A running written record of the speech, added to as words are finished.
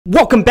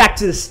Welcome back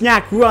to the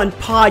Snack Run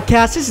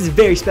Podcast. This is a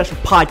very special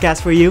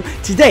podcast for you.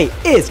 Today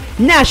is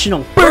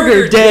National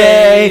Burger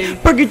Day.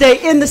 Burger Day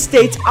in the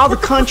States, all the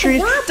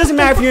countries. Doesn't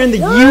matter if you're in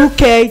the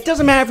UK.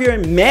 Doesn't matter if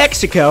you're in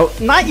Mexico.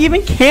 Not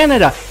even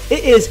Canada.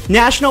 It is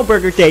National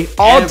Burger Day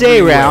all day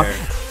round.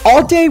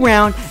 All day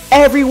round,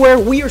 everywhere.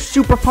 We are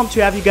super pumped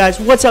to have you guys.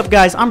 What's up,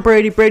 guys? I'm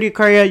Brady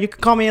Acaria. You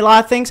can call me a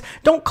lot of things.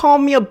 Don't call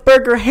me a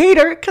burger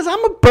hater, because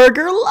I'm a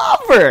burger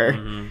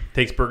lover.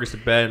 Takes burgers to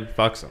bed and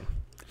fucks them.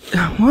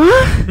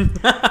 What?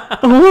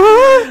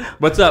 What?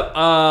 What's up?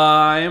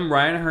 I am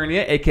Ryan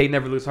Hernia, a.k.a.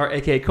 Never Lose Heart,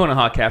 a.k.a. Kona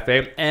Hot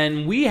Cafe,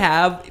 and we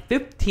have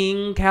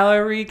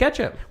 15-calorie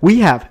ketchup. We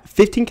have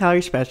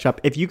 15-calorie ketchup.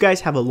 If you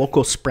guys have a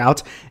local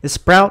Sprouts, is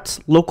Sprouts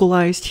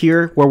localized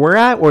here where we're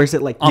at, or is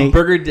it like... On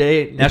Burger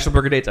Day, National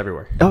Burger Day, it's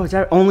everywhere. Oh, is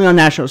that only on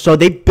National? So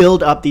they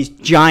build up these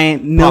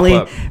giant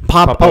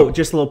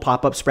just little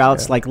pop-up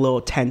Sprouts, like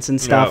little tents and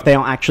stuff. Yep. They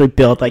don't actually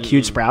build like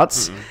huge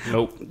Sprouts.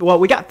 Nope. Well,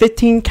 we got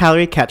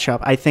 15-calorie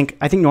ketchup. I think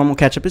normal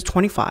ketchup is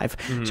 25.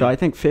 So I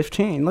think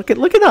 15. Look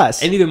at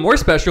us. And even more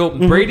special,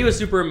 Brady was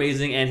super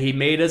amazing, and he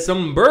made us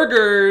some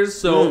burgers.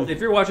 So if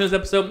you're watching this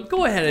episode,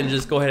 go ahead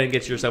and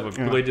get yourself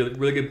a really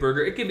good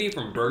burger. It can be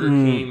from Burger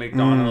King,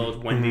 McDonald's,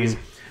 Wendy's.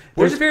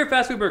 What's your favorite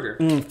fast food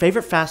burger?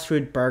 Favorite fast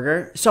food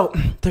burger? So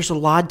there's a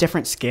lot of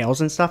different scales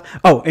and stuff.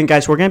 Oh, and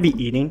guys, we're gonna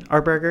be eating our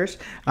burgers.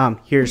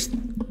 Here's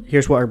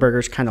what our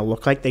burgers kind of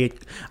look like.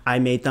 I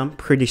made them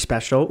pretty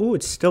special. Ooh,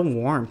 it's still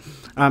warm.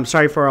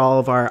 Sorry for all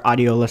of our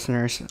audio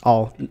listeners,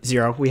 all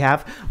zero we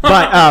have.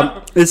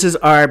 But this is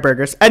our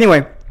burgers.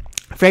 Anyway,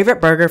 favorite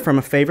burger from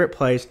a favorite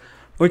place.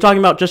 We're talking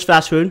about just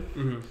fast food.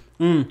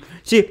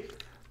 See.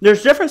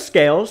 There's different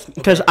scales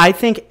because I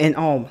think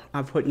I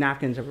put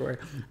napkins everywhere.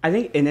 I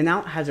think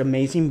In-N-Out has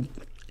amazing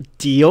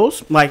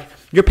deals. Like,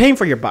 you're paying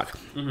for your buck.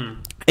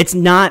 It's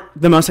not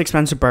the most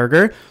expensive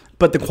burger,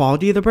 but the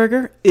quality of the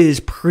burger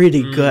is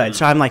pretty good.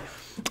 So I'm like,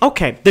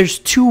 okay, there's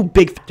two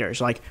big factors,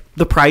 like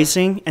the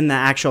pricing and the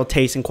actual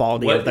taste and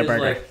quality of the burger.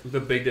 What is like the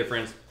big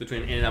difference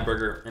between In-N-Out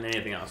Burger and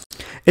anything else?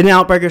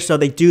 In-N-Out Burger, so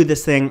they do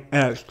this thing.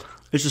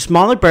 It's a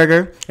smaller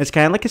burger. It's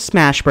kind of like a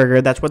smash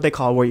burger. That's what they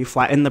call it, where you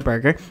flatten the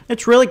burger.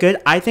 It's really good.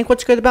 I think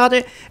what's good about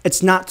it,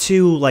 it's not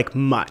too, like,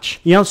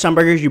 much. You know, some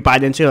burgers you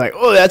bite into, like,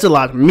 oh, that's a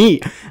lot of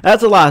meat.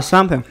 That's a lot of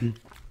something.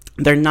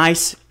 They're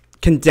nice,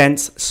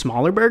 condensed,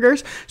 smaller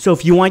burgers. So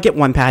if you want to get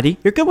one patty,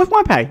 you're good with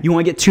one patty. You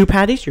want to get two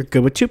patties, you're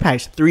good with two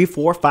patties. 3,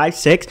 4, 5,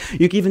 6.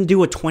 You can even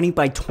do a 20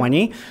 by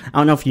 20. I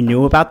don't know if you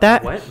knew about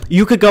that. What?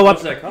 You could go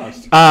up. How much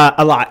does that cost?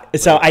 A lot.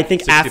 So I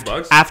think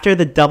 $60? after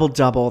the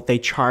double, they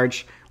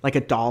charge like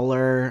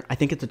 $1, I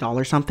think it's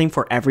 $1 something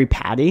for every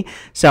patty.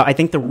 So I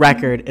think the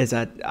record is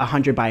a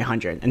 100 by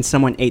 100, and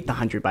someone ate the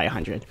 100 by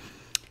 100.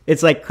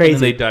 It's like crazy.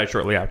 And they died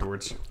shortly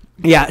afterwards.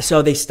 Yeah,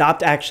 so they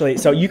stopped actually.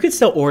 So you could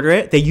still order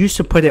it. They used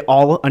to put it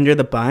all under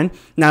the bun.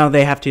 Now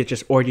they have to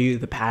just order you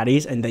the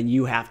patties, and then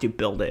you have to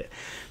build it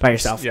by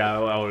yourself. Yeah,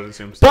 I would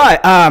assume so.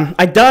 But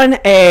I done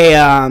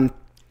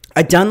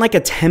like a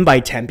 10 by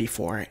 10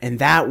 before, and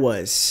that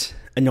was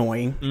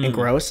annoying and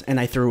gross, and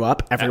I threw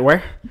up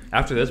everywhere.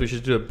 After this, we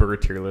should do a burger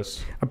tier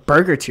list. A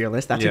burger tier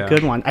list. That's a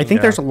good one. I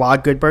think there's a lot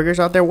of good burgers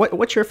out there.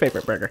 What's your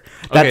favorite burger?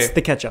 That's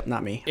the ketchup,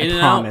 not me. I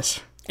promise.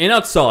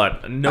 In-N-Out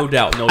solid. No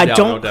doubt.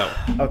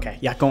 Okay,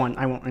 yeah, go on.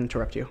 I won't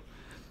interrupt you.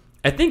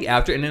 I think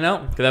after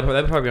In-N-Out, because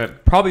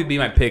that'd probably be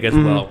my pick as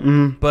well.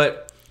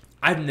 But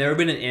I've never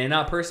been an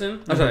In-N-Out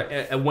person. I'm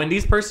sorry, a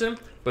Wendy's person.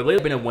 But lately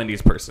I've been a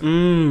Wendy's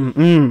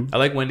person. I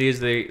like Wendy's.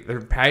 Their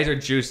patties are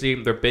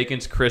juicy. Their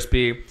bacon's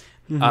crispy.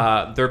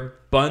 Their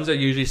buns are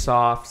usually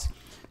soft.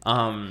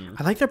 I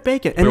like their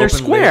bacon, and they're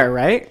square,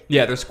 right?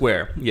 Yeah, they're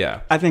square.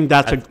 Yeah, I think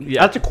that's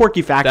a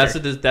quirky factor. That's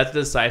a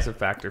decisive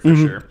factor for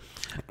sure.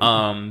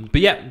 But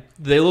yeah,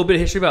 the little bit of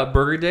history about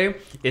Burger Day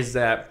is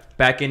that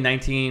back in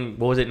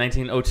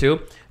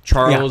 1902,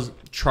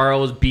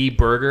 Charles B.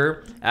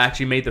 Burger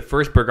actually made the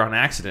first burger on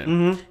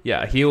accident.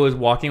 Yeah, he was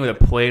walking with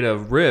a plate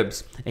of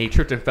ribs, and he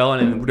tripped and fell,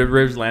 and the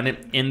ribs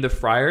landed in the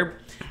fryer.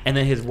 And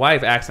then his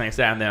wife accidentally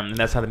sat on them, and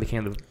that's how they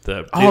became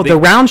the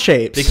round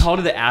shapes. They called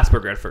it the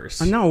Asperger at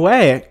first. No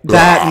way.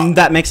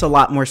 That makes a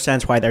lot more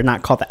sense why they're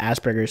not called the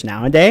Aspergers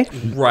nowadays.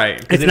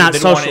 Right. It's not they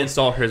social. Don't want to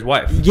insult his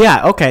wife.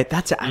 Yeah, okay.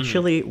 That's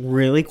actually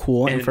really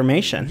cool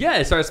information. Yeah,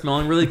 it started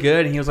smelling really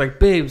good, and he was like,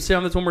 babe, sit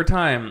on this one more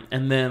time.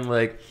 And then,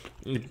 like,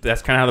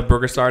 that's kind of how the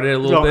burger started a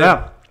little bit.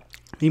 Yeah.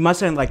 He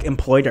must have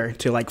employed her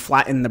to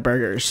flatten the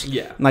burgers.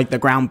 Yeah. Like the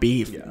ground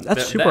beef. Yeah.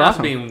 That's super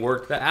awesome.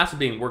 That ass is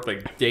being worked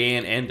like day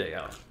in and day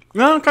out.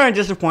 Well, I'm kind of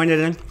disappointed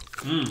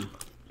in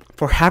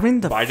for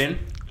having the Biden.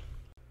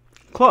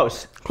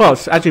 Close,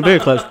 actually very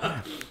close.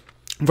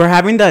 For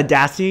having the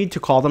audacity to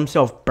call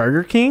themselves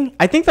Burger King.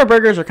 I think their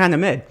burgers are kind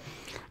of mid.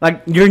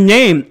 Like, your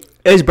name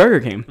is Burger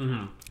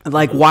King.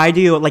 Like, why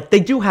do you they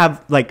do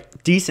have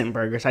decent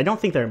burgers. I don't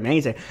think they're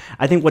amazing.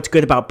 I think what's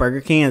good about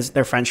Burger King is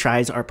their French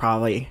fries are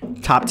probably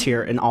top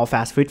tier in all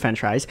fast food French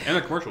fries. And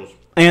their commercials.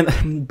 And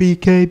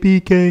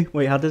BK.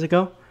 Wait, how does it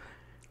go?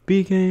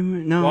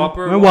 became no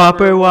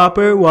Whopper,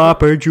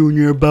 Whopper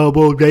Junior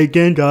Bubble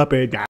Bacon Top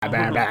it.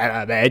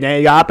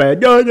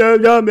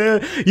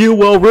 You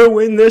will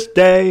ruin this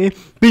day,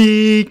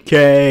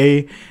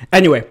 BK.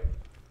 Anyway.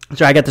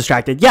 So I get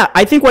distracted. Yeah,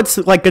 I think what's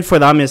like good for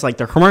them is like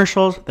their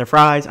commercials, their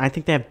fries. I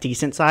think they have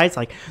decent size.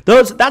 Like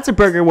those, that's a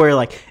burger where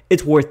like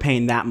it's worth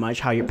paying that much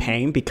how you're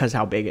paying because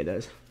how big it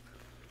is.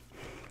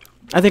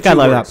 I think I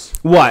love that.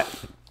 What?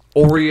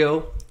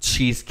 Oreo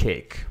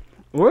cheesecake.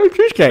 Oreo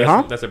cheesecake,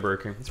 huh? That's a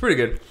Burger King. It's pretty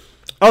good.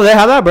 Oh, they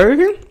have that at Burger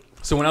King?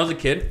 So when I was a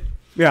kid,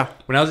 Yeah.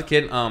 I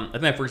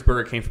think my first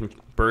burger came from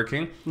Burger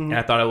King, and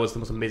I thought it was the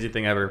most amazing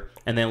thing ever.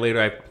 And then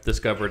later I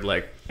discovered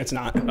like It's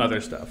not.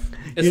 other stuff.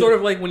 It's sort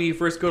of like when you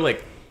first go to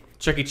like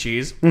Chuck E.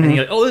 Cheese, and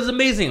you're like, oh, this is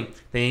amazing.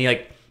 Then you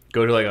like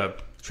go to like a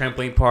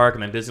trampoline park,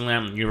 and then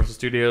Disneyland, and Universal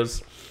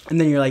Studios. And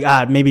then you're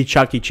like, maybe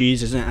Chuck E.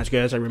 Cheese isn't as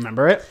good as I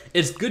remember it.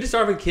 It's good to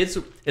start with kids.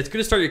 It's good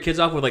to start your kids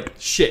off with like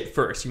shit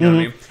first. You know what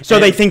I mean? So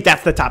And they think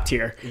that's the top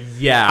tier.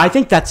 yeah. I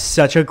think that's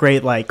such a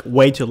great like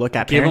way to look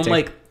at give parenting. them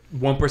like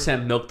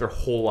 1% milk their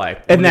whole life,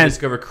 And when then- they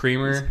discover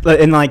creamer.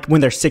 And like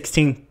when they're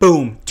 16,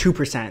 boom,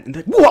 2%. And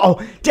like, whoa,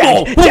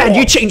 Dad, Whoa, Dad, whoa.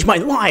 you changed my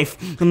life.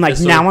 I'm like,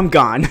 It's so- now I'm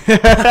gone.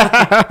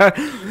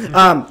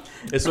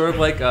 It's sort of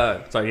like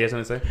sorry, you have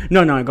something to say?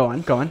 No, go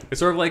on. It's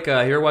sort of like you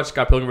ever watched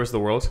Scott Pilgrim vs. the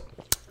World?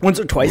 Once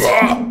or twice.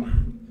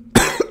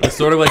 It's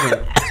sort of like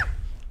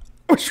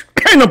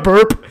kind of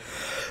burp.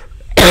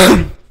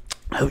 I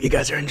hope you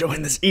guys are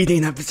enjoying this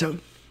eating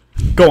episode.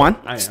 Go on.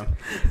 I am. Scott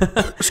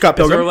It's sort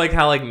Pilgrim. of like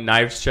how like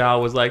Knives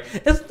Chow was like,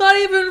 it's not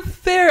even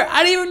fair.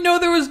 I didn't even know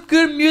there was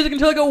good music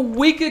until like a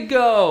week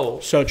ago.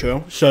 So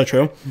true. So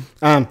true.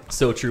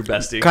 So true,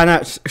 bestie. Kind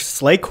of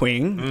Slay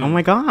Queen. Oh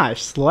my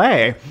gosh,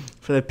 Slay.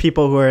 For the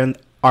people who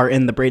are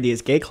in the Brady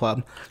is Gay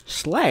Club.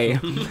 Slay.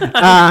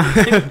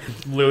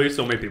 Literally,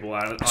 so many people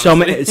on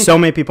it. so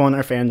many people in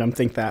our fandom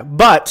think that.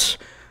 But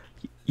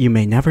you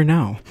may never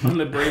know. On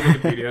the Brave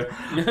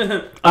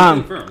Wikipedia.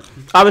 Confirmed.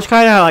 I was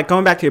kind of like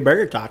going back to your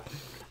burger talk.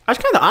 I was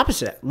kind of the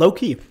opposite, low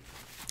key,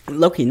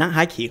 not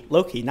high key,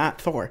 low key,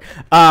 not Thor.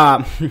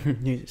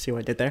 You see what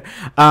I did there?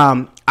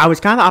 I was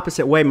kind of the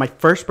opposite way. My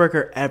first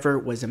burger ever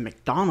was a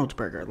McDonald's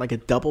burger, like a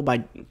double.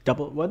 What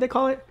do they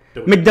call it?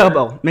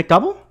 McDouble.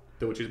 McDouble?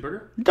 Double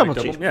cheeseburger? Double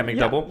McDouble? cheese. Yeah,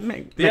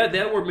 McDouble. Yeah,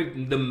 That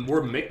word, the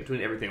word Mc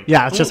between everything.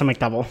 Yeah, it's just a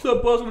McDouble. What's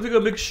up, boss? I'm gonna take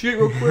a McShake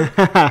real quick.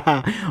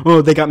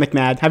 Oh, they got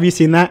McMad. Have you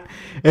seen that?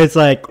 It's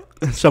like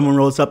someone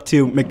rolls up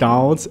to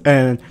McDonald's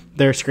and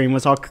their screen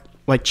was all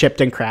like chipped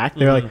and cracked.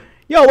 They're like,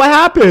 yo, what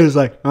happened? It's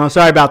like, oh,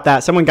 sorry about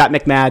that. Someone got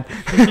McMad.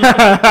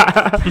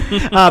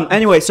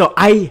 Anyway, so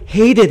I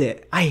hated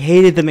it. I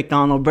hated the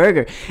McDonald's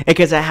burger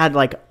because it had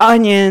like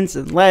onions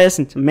and lettuce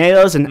and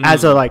tomatoes. And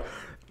as an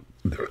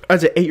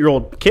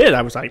 8-year-old kid,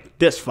 I was like,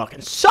 this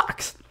fucking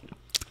sucks.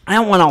 I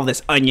don't want all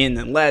this onion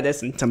and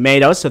lettuce and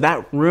tomatoes, so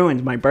that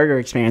ruined my burger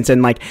experience.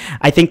 And like,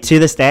 I think to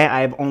this day,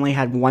 I've only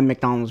had one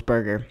McDonald's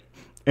burger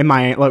in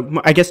my, like,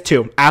 I guess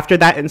 2. After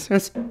that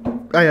instance,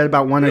 I had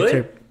about 1 or Really?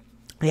 2.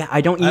 Yeah,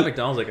 I don't I have eat.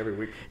 McDonald's like every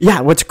week.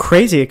 Yeah, what's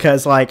crazy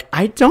because like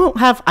I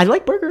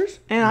like burgers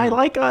and I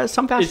like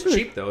some fast It's food.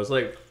 cheap though. It's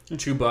like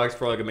 $2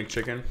 for like a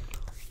McChicken.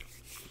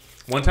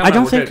 One time I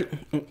don't worked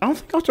think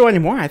I'll do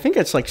anymore. I think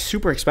it's like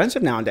super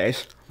expensive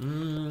nowadays.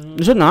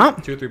 Is it not?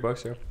 at $2 or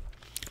 $3, yeah.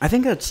 I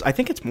think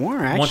it's more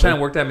actually. One time I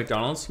worked at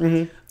McDonald's.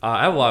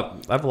 I have a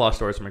lot of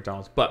stories from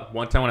McDonald's, but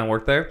one time when I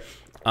worked there,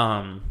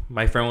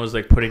 my friend was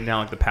like putting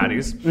down like the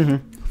patties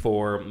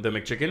for the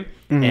McChicken,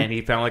 and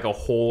he found like a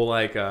whole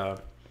like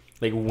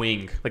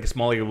wing, like a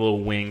small like a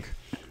little wing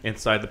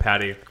inside the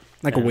patty.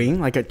 Like a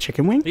wing, like a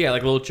chicken wing. Yeah,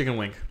 like a little chicken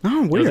wing.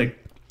 Oh, It weird.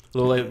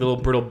 was like little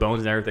brittle bones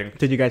and everything.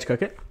 Did you guys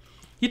cook it?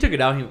 He took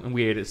it out and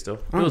we ate it still.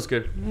 It was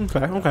good. Okay,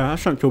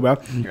 that's not too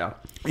bad. Yeah. Yeah, Have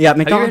you ever had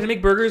McDonald's. to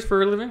make burgers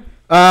for a living?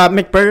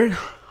 McBurger.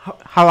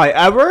 How I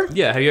ever?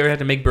 Yeah. Have you ever had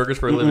to make burgers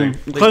for a living?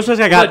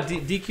 Closest I got- What,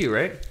 DQ,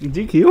 right?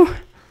 DQ?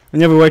 I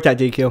never worked at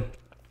DQ.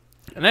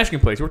 An ice cream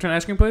place. You worked at an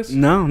ice cream place?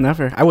 No,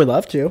 never. I would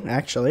love to,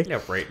 actually.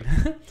 Yeah, right.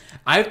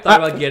 I thought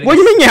about getting. What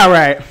do you mean? Yeah,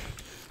 right.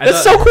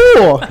 That's so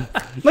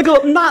thought-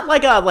 cool. Not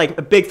like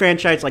a big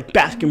franchise like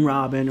Baskin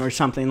Robin or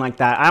something like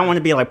that. I don't want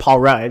to be like Paul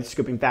Rudd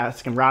scooping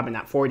Baskin Robin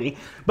at 40.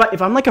 But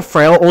if I'm like a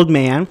frail old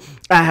man,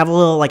 I have a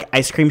little like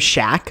ice cream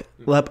shack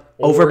up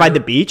over by the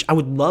beach. I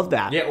would love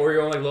that. Yeah, or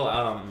your own like little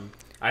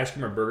ice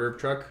cream or burger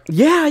truck.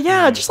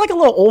 Yeah, just like a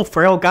little old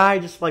frail guy,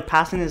 just like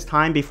passing his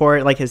time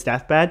before like his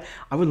deathbed.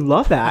 I would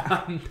love that.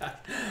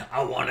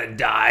 I want to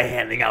die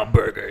handing out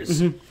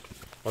burgers.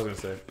 I was gonna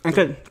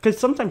say. Because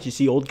sometimes you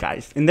see old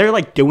guys and they're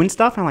like doing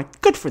stuff, and I'm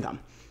like, good for them.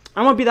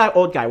 I want to be that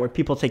old guy where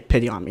people take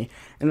pity on me,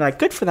 and they're like,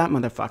 good for that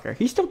motherfucker.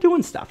 He's still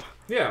doing stuff.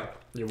 Yeah.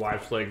 Your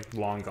wife's like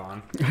long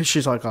gone.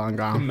 She's like, oh,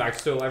 gone. Mac's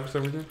still alive for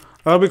some reason.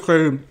 I'll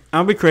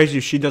be crazy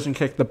if she doesn't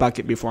kick the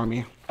bucket before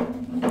me.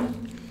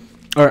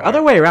 Or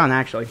other way around,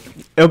 actually.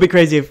 It would be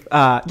crazy if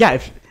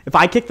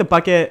I kick the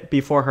bucket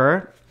before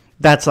her.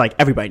 That's like,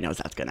 everybody knows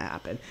that's going to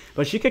happen.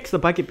 But if she kicks the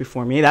bucket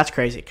before me, that's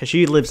crazy. Because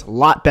she lives a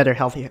lot better,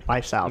 healthy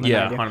lifestyle than I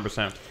Yeah, do.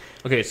 100%.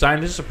 Okay,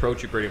 scientists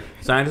approach you, Brady.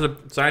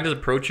 Scientists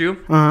approach you,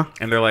 Uh-huh.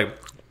 and they're like,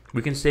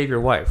 "We can save your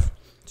wife.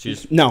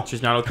 She's No.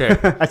 She's not okay.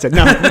 I said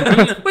no.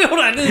 Wait,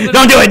 hold on.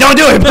 Don't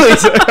do it,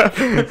 please.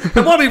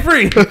 I want to be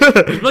free.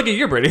 Look at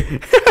you, Brady.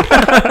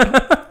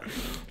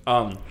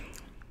 And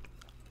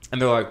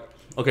they're like,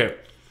 okay,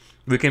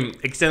 we can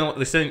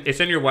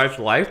extend your wife's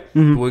life,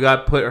 but we got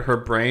to put her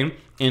brain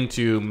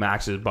into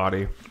Max's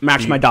body.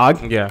 Max, my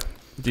dog? Yeah.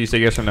 Do you say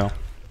yes or no?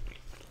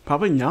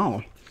 Probably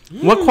no.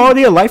 What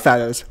quality of life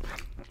that is?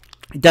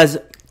 Does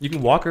You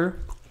can walk her.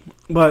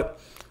 But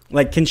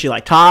like, can she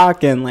like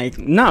talk and like?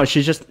 No,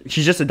 she's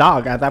just a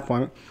dog at that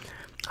point.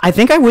 I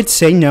think I would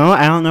say no.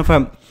 I don't know if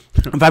I'm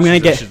gonna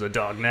get. She's a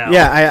dog now.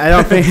 Yeah, I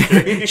don't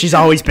think she's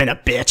always been a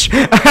bitch.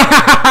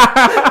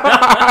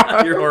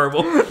 You're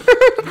horrible.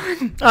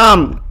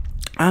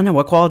 I don't know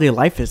what quality of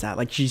life is that.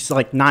 Like, she's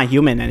like not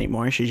human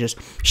anymore. She's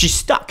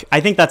stuck. I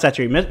think that's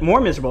actually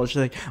more miserable. She's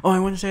like, oh, I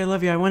want to say I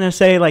love you. I want to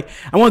say like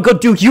I want to go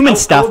do human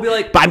stuff. would be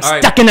like, but I'm all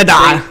right, stuck in a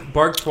dog.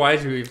 Bark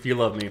twice if you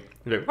love me.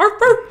 You're like,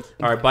 arf, arf.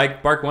 All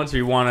right, bark once if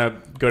you want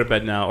to go to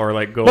bed now or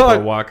like go for a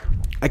walk.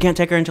 I can't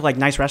take her into like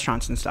nice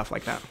restaurants and stuff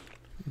like that.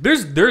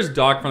 There's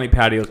dog friendly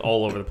patios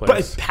all over the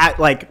place. But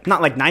like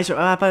not like nicer.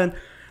 But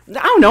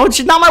I don't know.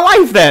 She's not my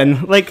wife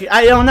then. Like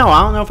I don't know.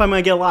 I don't know if I'm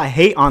gonna get a lot of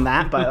hate on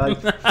that.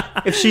 But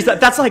like, if she's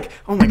that's like,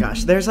 oh my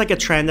gosh, there's like a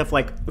trend of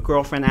like a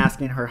girlfriend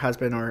asking her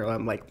husband or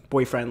like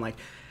boyfriend like,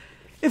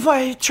 if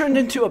I turned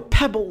into a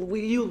pebble, will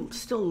you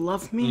still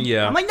love me?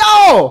 Yeah. I'm like,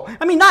 no.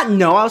 I mean, not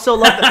no. I also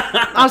love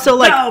that. I also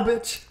like. No,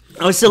 bitch.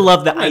 I still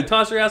love that. I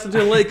toss your ass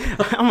into a lake.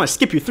 I'm gonna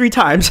skip you 3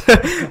 times.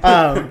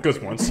 Goes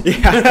once.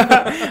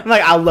 Yeah. I'm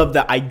like, I love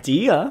the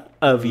idea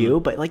of you,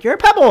 but like, you're a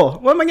pebble.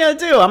 What am I gonna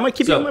do? I'm gonna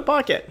keep you in my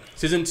pocket.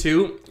 Season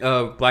 2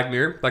 of Black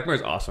Mirror. Black Mirror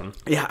is awesome.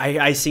 Yeah,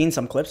 I seen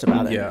some clips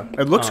about it. Yeah,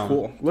 it looks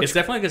cool. It's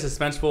definitely like a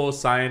suspenseful,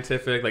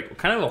 scientific, like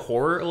kind of a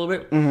horror a little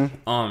bit.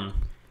 Mm-hmm.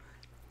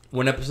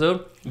 One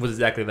episode was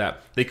exactly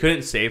that. They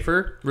couldn't save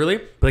her really,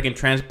 but they can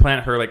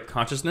transplant her like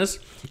consciousness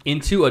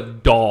into a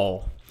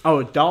doll. Oh,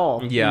 a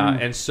doll. Yeah,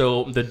 and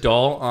so the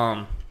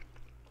doll,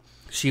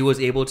 she was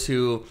able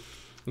to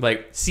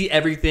like see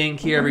everything,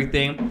 hear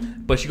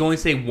everything, but she could only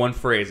say one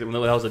phrase. That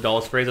was the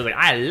doll's phrase. It was like,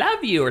 "I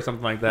love you" or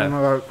something like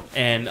that.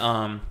 And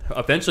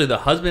eventually, the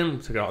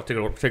husband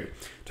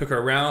took her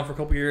around for a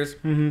couple years.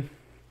 Mm-hmm.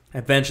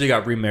 Eventually,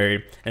 got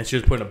remarried, and she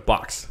was put in a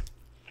box.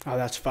 Oh,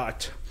 that's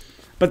fucked.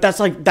 But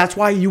that's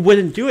why you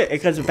wouldn't do it,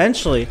 because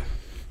eventually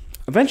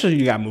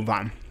you gotta move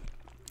on.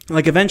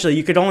 Like eventually,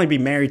 you could only be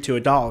married to a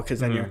doll, because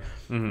then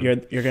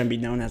you're gonna be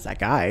known as that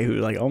guy who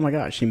like, oh my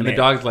gosh, and the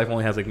dog's life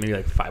only has like maybe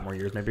like 5 more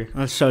years, maybe.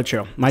 That's so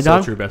true. My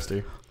dog, so true,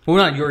 bestie. Well,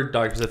 not your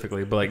dog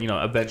specifically, but like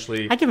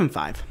eventually. I give him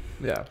 5.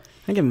 Yeah,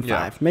 I give him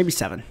 5, maybe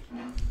 7.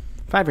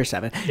 5 or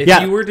 7.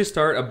 If you were to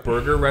start a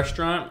burger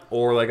restaurant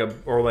or like a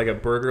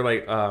burger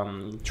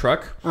like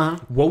truck,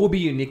 what would be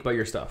unique about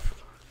your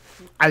stuff?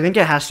 I think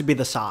it has to be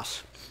the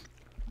sauce.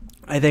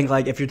 I think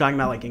like if you're talking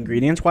about like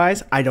ingredients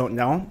wise, I don't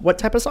know what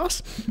type of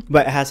sauce,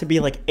 but it has to be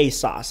like a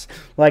sauce.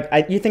 Like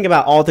you think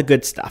about all the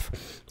good stuff.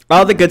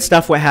 All the good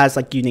stuff has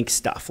like unique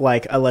stuff,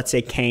 like let's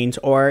say Cane's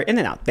or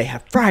In-N-Out. They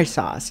have fry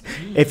sauce.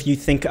 If you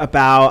think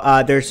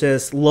about, there's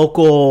this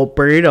local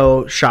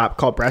burrito shop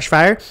called Brush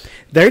Fire.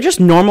 They're just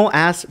normal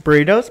ass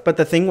burritos, but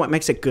the thing what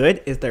makes it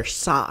good is their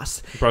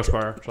sauce. Brush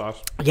Fire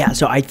sauce. Yeah,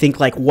 so I think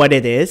like what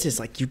it is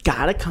like you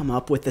gotta come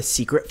up with a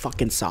secret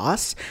fucking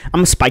sauce.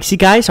 I'm a spicy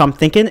guy, so I'm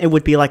thinking it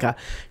would be like a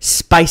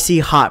spicy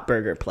hot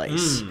burger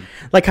place.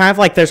 Like kind of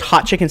like there's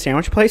hot chicken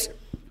sandwich place.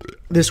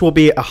 This will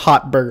be a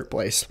hot burger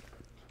place.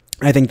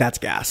 I think that's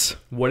gas.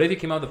 What if you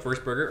came out with the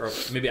first burger, or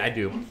maybe I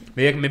do.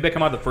 Maybe I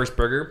come out with the first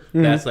burger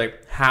that's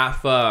like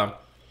half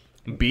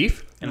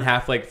beef and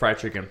half like fried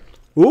chicken.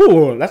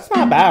 Ooh, that's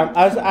not bad.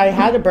 I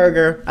had a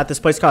burger at this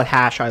place called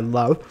Hash. I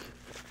love.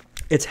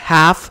 It's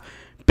half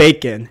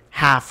bacon,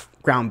 half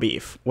ground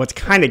beef. What's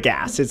kind of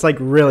gas? It's like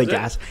really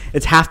gas.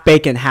 It's half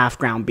bacon, half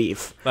ground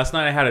beef. Last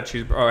night I had a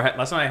cheeseburger.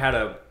 Last night I had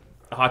a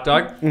hot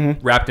dog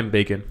wrapped in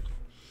bacon.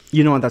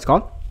 You know what that's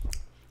called?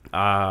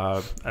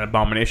 An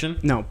abomination?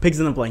 No, pigs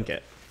in a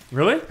blanket.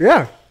 Really?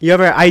 Yeah.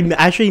 I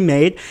actually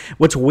made,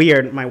 what's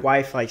weird, my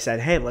wife like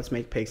said, hey, let's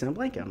make pigs in a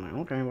blanket. I'm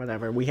like, okay,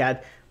 whatever. We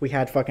had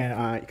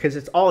fucking, because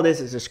it's all it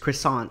is just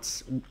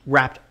croissants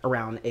wrapped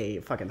around a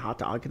fucking hot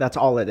dog. That's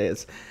all it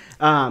is.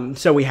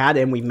 So we had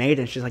it and we made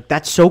it. And she's like,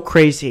 that's so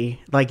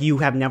crazy. Like, you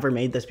have never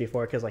made this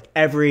before, because like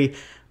every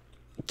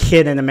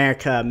kid in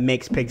America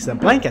makes pigs in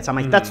blankets. I'm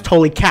like, that's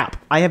totally cap.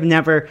 I have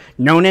never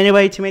known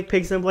anybody to make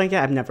pigs in a blanket.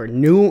 I've never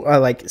knew or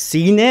like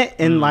seen it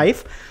in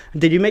life.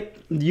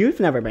 You've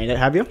never made it,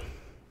 have you?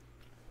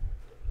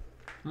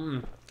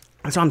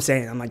 That's what I'm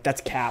saying. I'm like,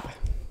 that's cap.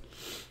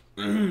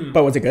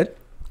 But was it good?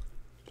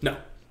 No,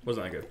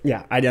 wasn't that good.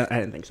 Yeah, I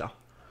didn't think so.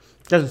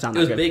 Doesn't sound that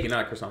good. It was bacon,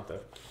 not croissant though.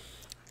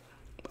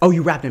 Oh,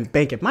 you wrapped in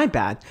bacon. My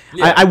bad.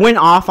 Yeah. I went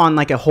off on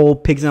like a whole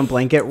pigs in a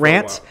blanket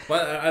rant.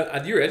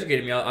 Well, you were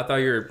educating me. I thought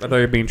you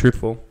were being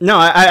truthful. No,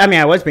 I mean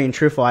I was being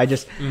truthful. I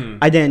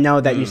didn't know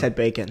that you said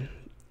bacon.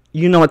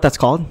 You know what that's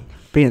called?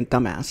 Being a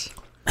dumbass.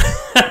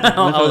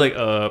 I was like,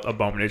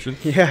 abomination.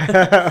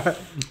 Yeah.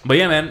 But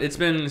yeah, man, it's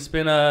been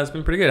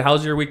pretty good.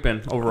 How's your week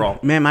been overall?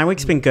 Man, my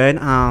week's been good.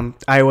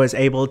 I was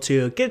able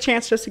to get a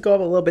chance just to go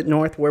up a little bit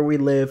north where we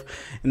live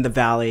in the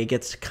valley. It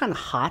gets kind of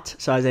hot,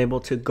 so I was able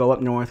to go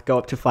up north, go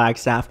up to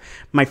Flagstaff.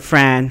 My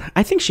friend,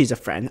 I think she's a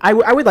friend. I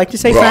would like to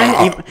say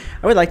friend.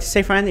 I would like to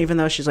say friend, even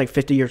though she's like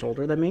 50 years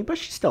older than me, but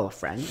she's still a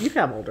friend. You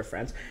can have older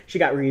friends. She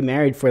got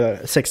remarried for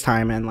the 6th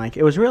time, and like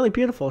it was really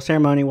beautiful.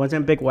 Ceremony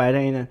wasn't a big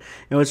wedding, and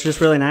it was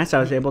just really nice. I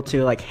was able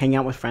to like hang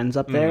out with friends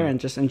up there and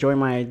just enjoy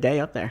my day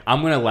up there.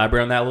 I'm gonna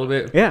elaborate on that a little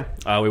bit. Yeah.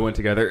 We went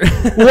together.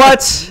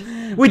 What?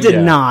 We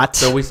did not.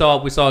 So we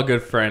saw a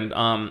good friend.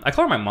 I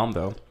call her my mom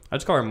though. I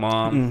just call her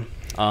mom.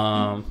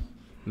 Mama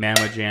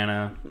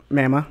Jana.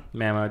 Mama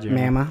Jana.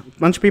 Mama. A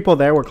bunch of people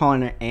there were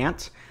calling her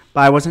aunt,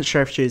 but I wasn't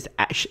sure if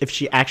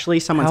she actually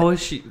someone's. How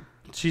is she?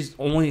 She's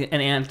only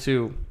an aunt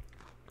to.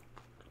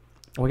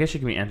 Well, I guess she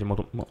can be aunt to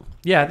multiple.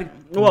 Yeah, I think.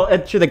 Well,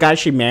 to the guy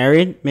she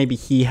married, maybe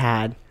he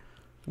had,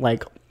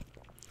 like,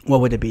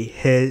 what would it be?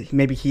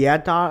 Maybe he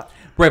had Dot.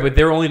 Right, but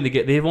they've only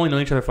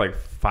known each other for like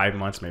 5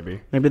 months,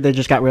 maybe. Maybe they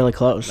just got really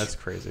close. That's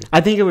crazy.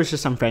 I think it was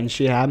just some friends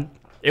she had.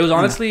 It was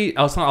honestly,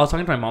 I was talking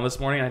to my mom this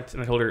morning,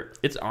 and I told her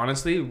it's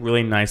honestly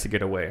really nice to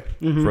get away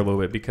for a little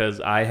bit because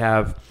I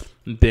have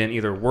been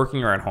either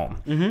working or at home,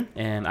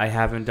 and I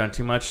haven't done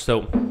too much.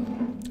 So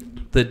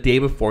the day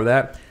before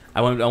that,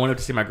 I went up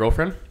to see my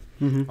girlfriend.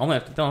 I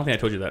don't think I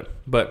told you that,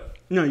 but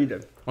No, you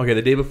did. Okay,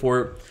 the day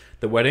before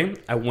the wedding,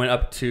 I went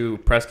up to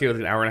Prescott. It was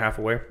an hour and a half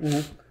away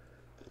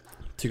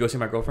to go see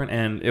my girlfriend,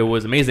 and it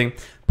was amazing.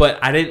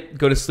 But I didn't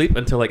go to sleep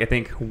until like I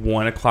think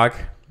 1 o'clock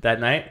that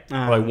night,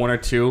 or like 1 or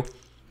 2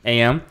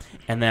 a.m.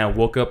 And then I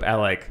woke up at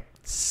like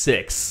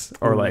 6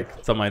 or like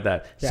something like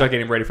that. Start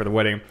getting ready for the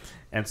wedding.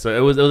 And so it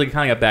was like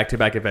kind of a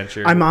back-to-back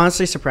adventure. I'm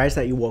honestly surprised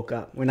that you woke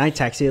up. When I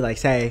text you, like,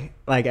 say,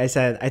 like I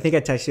said, I think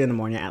I texted you in the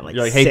morning at like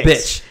You're like, 6. hey,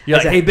 bitch. You're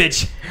like, hey,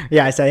 bitch.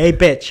 Yeah, I said, hey,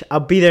 bitch,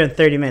 I'll be there in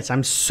 30 minutes.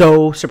 I'm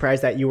so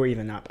surprised that you were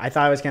even up. I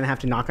thought I was going to have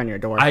to knock on your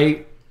door.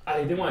 I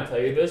didn't want to tell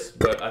you this,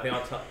 but I think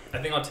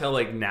I'll tell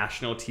like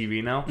national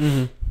TV now.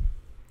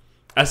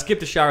 I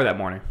skipped a shower that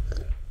morning.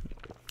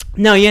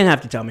 No, you didn't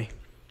have to tell me.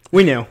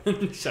 We knew.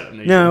 Shut up.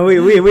 No, we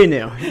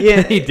knew.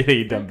 Yeah, you did,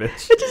 you dumb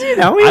bitch. You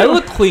know, I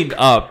look cleaned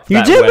up.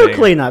 You did look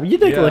clean up. You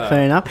did look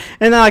clean up.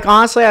 And then, like,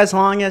 honestly, as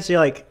long as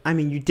you're like, I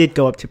mean, you did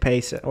go up to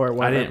Pace or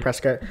whatever,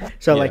 Prescott.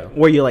 So, like,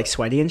 were you like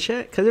sweaty and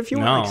shit? Because if you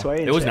weren't like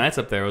sweaty, it was nice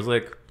up there. It was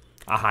like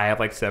a high of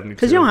like 72.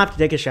 Because you don't have to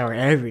take a shower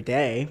every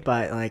day,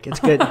 but like, it's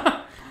good.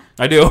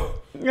 I do.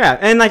 Yeah,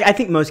 and like I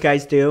think most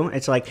guys do.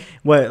 It's like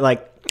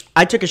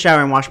I took a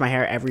shower and washed my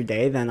hair every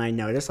day. Then I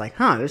noticed like,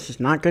 this is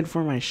not good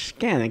for my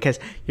skin because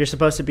you're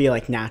supposed to be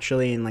like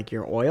naturally in like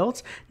your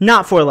oils,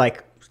 not for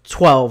like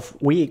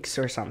 12 weeks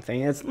or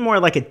something. It's more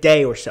like a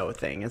day or so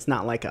thing. It's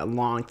not like a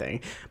long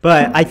thing.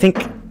 But I think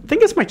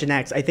it's my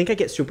genetics. I think I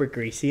get super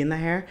greasy in the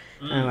hair,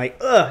 and I'm like,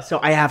 ugh. So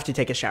I have to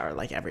take a shower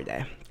like every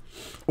day.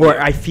 Or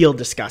I feel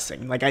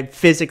disgusting. Like, I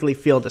physically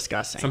feel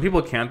disgusting. Some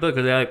people can't, though,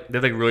 because they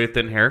have, like, really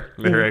thin hair.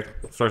 Their hair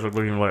like, starts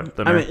looking like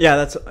thin hair. I mean, yeah,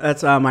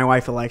 that's my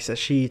wife, Alexa.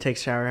 She takes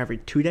a shower every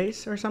 2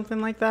 days or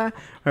something like that.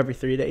 Or every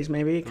 3 days,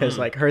 maybe. Because,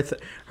 like, her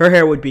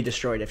hair would be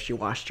destroyed if she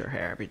washed her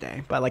hair every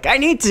day. But, like, I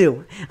need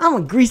to. I'm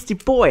a greasy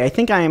boy. I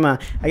think I got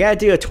to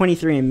do a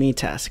 23andMe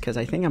test. Because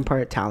I think I'm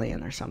part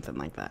Italian or something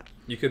like that.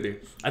 You could be.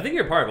 I think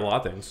you're part of a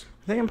lot of things.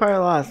 I think I'm part of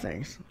a lot of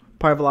things.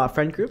 Part of a lot of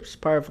friend groups.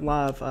 Part of a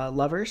lot of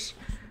lovers.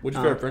 What's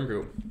your favorite friend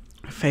group?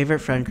 Favorite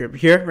friend group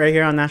right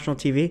here on national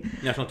TV.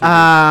 National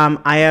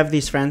TV. I have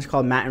these friends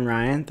called Matt and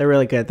Ryan. They're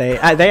really good. They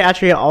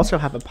actually also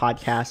have a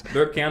podcast.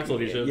 They're canceled.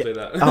 You shouldn't say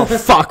that. Oh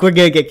fuck, we're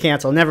gonna get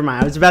canceled. Never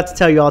mind. I was about to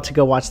tell you all to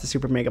go watch the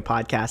Super Mega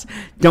podcast.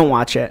 Don't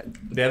watch it.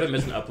 They haven't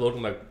missed an upload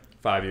in like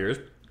 5 years,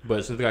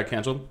 but since they got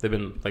canceled, they've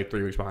been like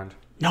 3 weeks behind.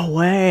 No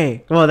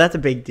way. Well, that's a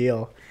big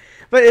deal.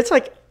 But it's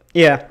like,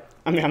 yeah.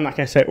 I mean, I'm not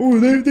gonna say,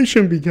 they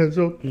shouldn't be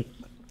canceled.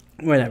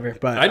 Whatever,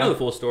 but I know the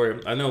full story.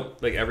 I know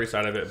like every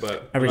side of it,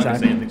 but every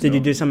side. Did you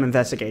do some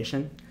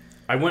investigation?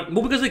 I went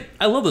because like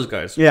I love those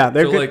guys. Yeah,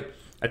 they're good. Like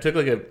I took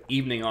like an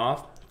evening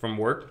off from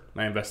work.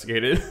 And I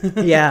investigated.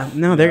 Yeah,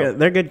 no,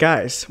 they're good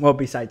guys. Well,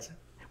 besides,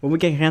 when we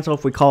get canceled,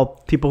 if we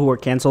call people who are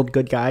canceled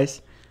good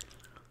guys,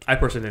 I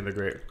personally think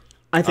they're great.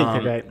 I think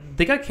they're great.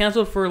 They got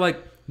canceled for like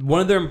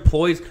one of their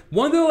employees,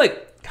 one of their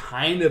like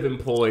kind of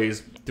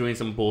employees doing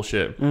some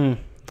bullshit.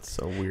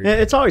 So weird.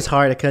 It's always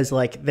hard because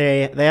like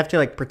they have to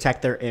like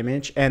protect their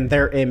image, and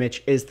their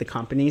image is the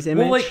company's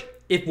image. Well, like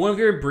if one of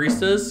your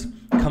baristas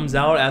comes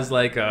out as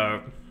like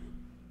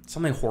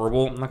something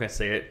horrible, I'm not gonna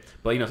say it,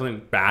 but you know something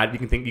bad, you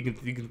can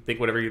think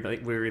whatever you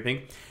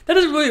think. That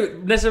doesn't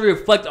really necessarily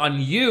reflect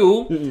on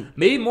you.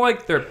 Maybe more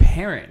like their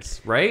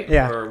parents, right?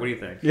 Yeah. Or what do you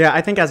think? Yeah,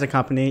 I think as a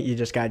company, you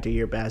just gotta do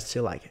your best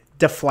to like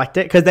deflect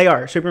it because they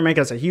are. Super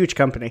Mega's a huge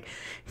company.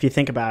 If you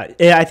think about it,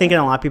 yeah, I think in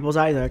a lot of people's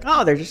eyes, they're like,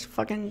 oh, they're just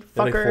fucking fucker.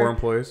 They're like 4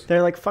 employees.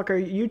 They're like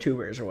fucker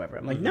YouTubers or whatever.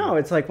 I'm like, no,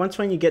 it's like once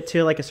when you get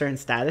to like a certain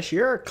status,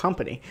 you're a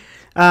company.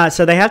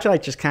 So they have to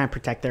like just kind of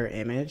protect their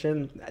image,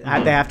 and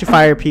they have to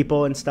fire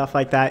people and stuff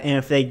like that. And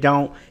if they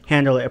don't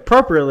handle it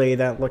appropriately,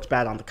 then it looks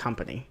bad on the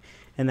company.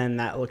 and then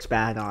that looks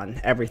bad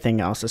on everything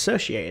else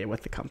associated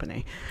with the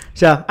company.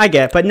 So I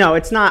get it. But no,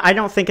 it's not. I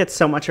don't think it's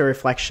so much a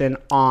reflection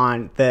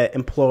on the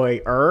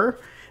employer,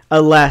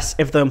 unless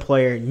if the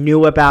employer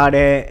knew about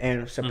it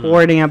and was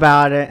supporting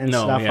about it and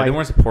stuff like they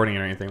weren't supporting it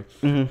or anything.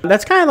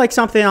 That's kind of like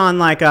something on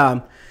like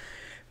I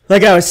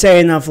was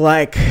saying of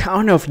like, I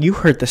don't know if you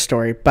heard the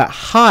story, but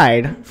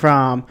Hyde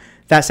from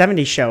that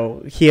 70s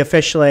show, he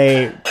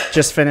officially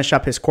just finished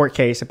up his court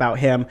case about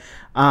him,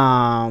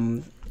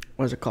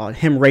 what was it called?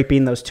 Him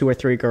raping those 2 or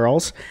 3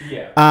 girls.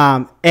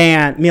 Yeah.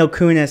 And Mila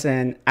Kunis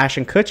and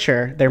Ashton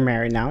Kutcher, they're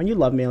married now. And you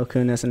love Mila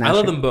Kunis and Ashton. I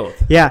love them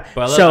both. Yeah.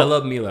 But I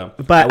love Mila.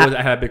 But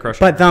I had a big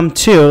crush on But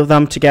her.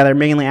 them together,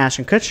 mainly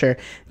Ashton Kutcher,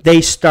 they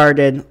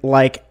started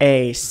like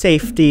a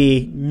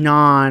safety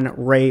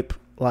non-rape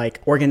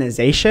like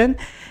organization.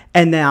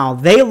 And now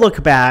they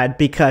look bad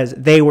because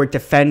they were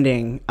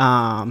defending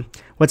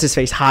what's his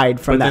face Hyde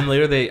from that.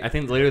 But then I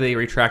think later they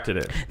retracted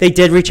it. They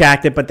did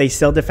retract it, but they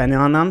still defended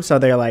on them. So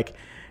they're like,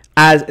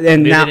 they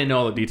didn't know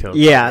all the details.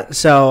 Yeah.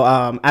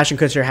 So Ashton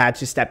Kutcher had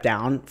to step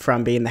down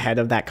from being the head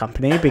of that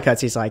company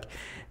because he's like,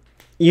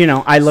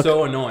 I look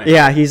so annoying.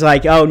 Yeah, he's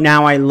like, oh,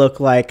 now I look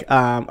like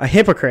a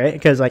hypocrite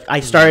because like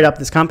I started up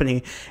this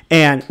company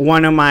and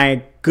one of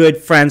my good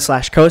friends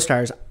 /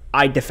 co-stars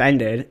I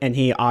defended, and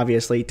he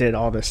obviously did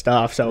all this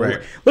stuff. So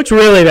it looks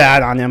really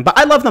bad on him. But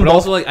I love them both.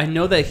 Also, like, I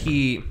know that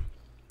he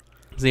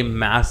is a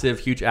massive,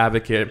 huge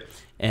advocate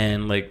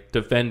and like not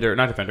defender,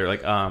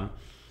 like a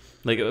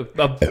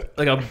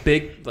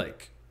big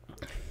like.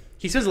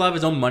 He spends a lot of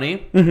his own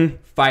money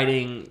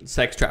fighting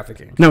sex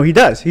trafficking. No, he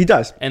does.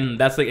 And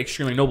that's like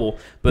extremely noble.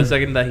 But the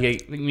second that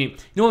you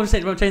know what I'm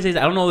saying? What I'm trying to say is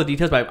I don't know all the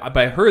details, but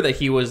I heard that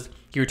he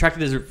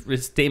retracted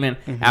his statement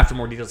after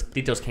more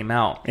details came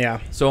out.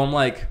 Yeah. So I'm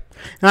like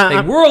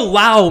we're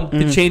allowed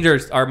to change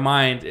our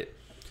mind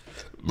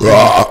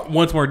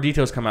once more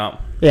details come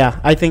out. Yeah,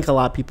 I think a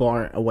lot of people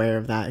aren't aware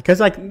of that because,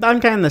 like, I'm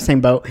kind of in the same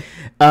boat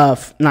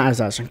of not as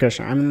Ashton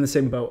Kutcher. I'm in the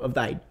same boat of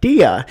the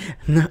idea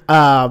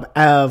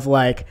of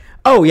like,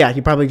 oh yeah,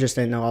 he probably just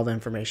didn't know all the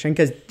information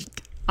because,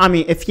 I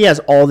mean, if he has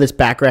all this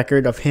back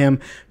record of him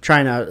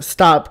trying to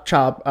stop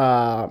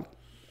child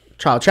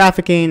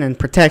trafficking and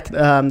protect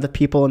the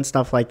people and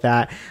stuff like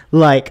that,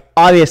 like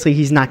obviously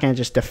he's not going to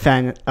just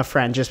defend a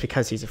friend just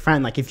because he's a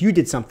friend. Like if you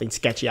did something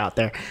sketchy out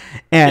there,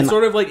 and it's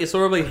sort of like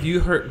if you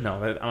heard. No,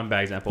 I'm a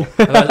bad example.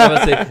 I was about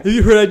to say if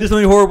you heard I did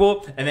something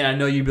horrible, and then I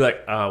know you'd be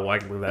like, oh, well, I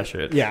can believe that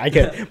shit. Yeah, I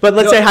get it. But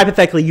let's say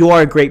hypothetically you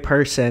are a great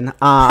person.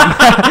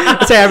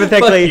 Let's say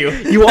hypothetically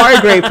you are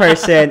a great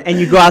person and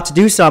you go out to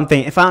do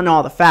something. If I don't know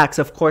all the facts,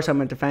 of course I'm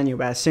going to defend you.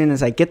 But as soon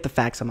as I get the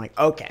facts, I'm like,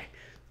 okay,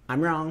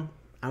 I'm wrong.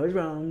 I was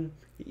wrong.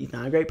 He's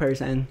not a great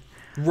person.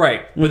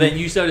 Right. But then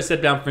you still have to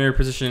step down from your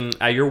position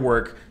at your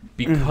work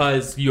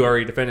because you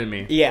already defended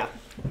me. Yeah.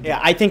 Yeah,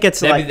 I think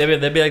it's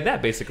that'd be like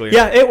that, basically.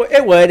 Yeah,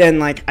 it would.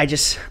 And, like,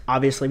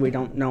 obviously we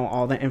don't know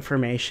all the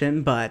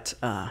information, but,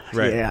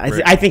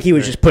 I think he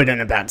was just put in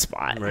a bad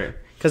spot. Right.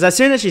 Because as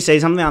soon as you say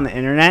something on the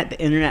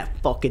internet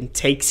fucking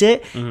takes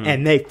it,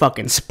 and they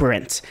fucking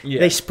sprint.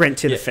 Yeah. They sprint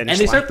to the finish line. And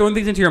they start throwing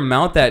things into your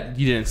mouth that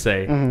you didn't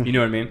say. You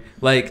know what I mean?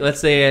 Like, let's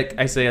say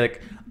I say,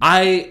 like,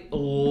 I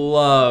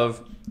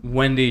love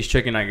Wendy's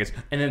chicken nuggets,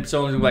 and then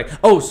someone's like,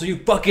 oh, so you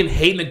fucking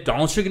hate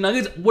McDonald's chicken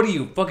nuggets? What are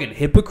you, fucking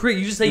hypocrite?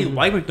 You just say you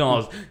like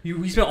McDonald's.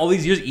 You spent all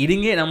these years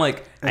eating it, and I'm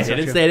like, I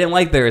didn't say I didn't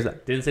like theirs. I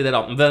didn't say that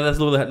all. That's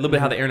a little bit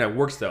how the internet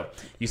works, though.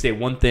 You say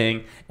one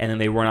thing, and then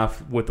they run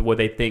off with what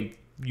they think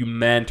you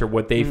meant or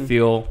what they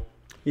feel.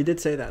 You did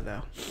say that,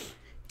 though.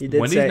 You did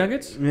Wendy's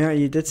nuggets? Yeah,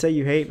 you did say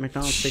you hate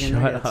McDonald's chicken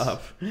nuggets.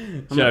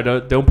 Shut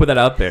up. Don't put that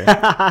out there.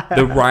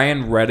 The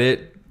Ryan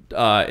Reddit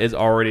is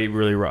already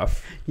really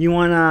rough. You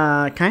want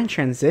to kind of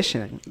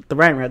transition. The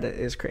Ryan Reddit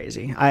is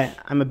crazy.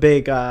 I'm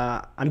big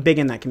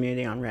in that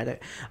community on Reddit.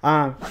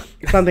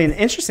 Something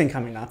interesting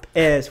coming up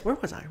is, where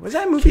was I? Was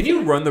that a movie? Can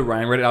you run the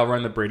Ryan Reddit? I'll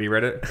run the Brady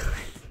Reddit.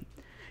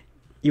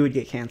 You would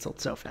get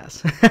canceled so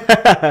fast.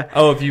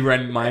 Oh, if you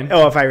ran mine?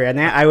 Oh, if I ran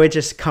that, I would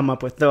just come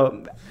up with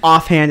the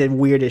offhanded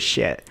weirdest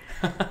shit.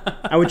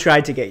 I would try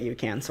to get you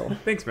canceled.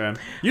 Thanks, man.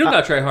 You don't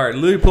gotta try hard.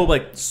 Literally pull up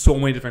like so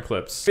many different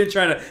clips. Been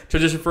trying to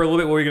transition for a little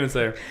bit. What were you gonna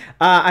say?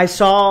 I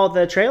saw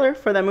the trailer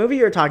for that movie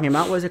you were talking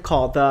about. What was it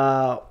called?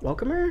 The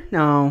Welcomer?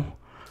 No.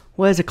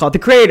 What is it called? The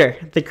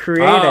Creator. The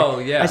Creator. Oh,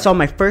 yeah. I saw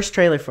my first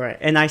trailer for it,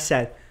 and I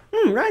said,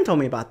 Ryan told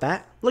me about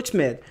that. Looks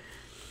mid.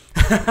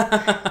 Maybe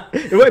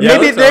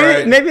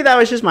that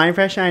was just my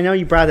impression. I know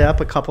you brought it up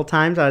a couple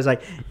times. I was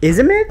like, is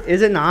it mid?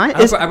 Is it not?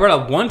 I brought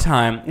it up one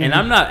time, and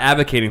I'm not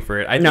advocating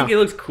for it. I think it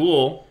looks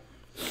cool.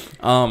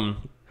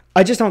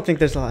 I just don't think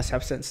there's a lot of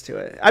substance to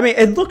it. I mean,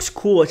 it looks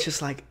cool. It's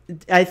just like,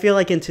 I feel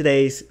like in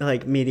today's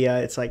like media,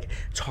 it's like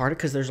it's harder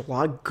because there's a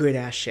lot of good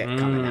ass shit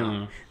coming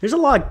out. There's a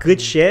lot of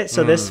good shit.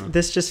 So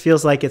this just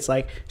feels like it's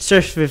like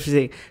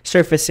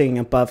surfacing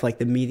above like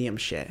the medium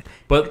shit.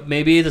 But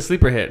maybe it's a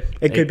sleeper hit.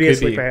 It could be a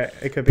sleeper hit.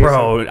 It could be.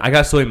 Bro, I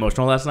got so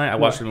emotional last night. I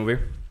watched the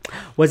movie.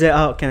 Was it?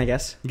 Oh, can I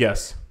guess?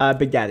 Yes.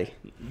 Big Daddy.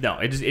 No,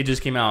 it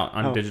just came out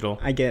on digital.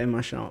 I get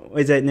emotional.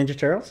 Is it Ninja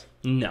Turtles?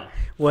 No.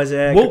 Was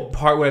it? What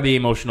part would I be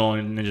emotional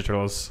in Ninja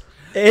Turtles?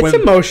 It's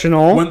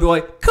emotional. When they're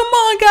like, come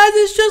on, guys,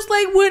 it's just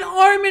like when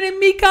Armin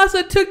and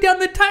Mikasa took down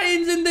the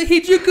Titans in the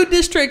Hijuku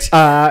district.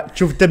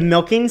 The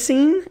milking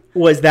scene,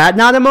 was that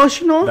not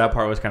emotional? That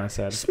part was kind of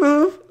sad.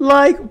 Smooth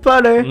like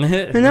butter,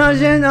 an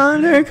ocean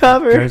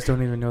undercover. Guys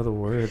don't even know the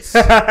words.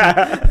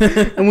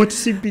 I want to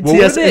see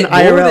BTS in What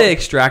IRL. were they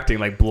extracting?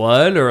 Like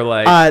blood or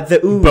like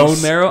the ooze.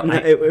 bone marrow? No,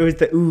 it was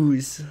the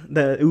ooze.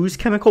 The ooze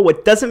chemical.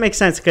 What doesn't make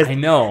sense because I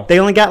know. they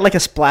only got like a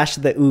splash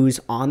of the ooze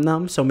on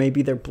them, so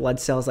maybe their blood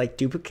cells like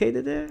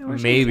duplicated it or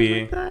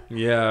Maybe. something like that.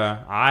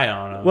 Yeah, I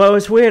don't know. Well, it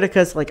was weird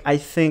because like I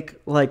think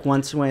like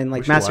once when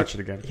like we should Master watch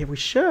it again. Yeah, we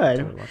should.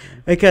 Totally watch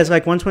it. Because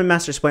like once when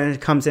Master Splinter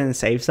comes in and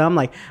saves them,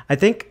 like I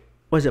think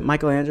was it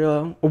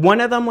Michelangelo?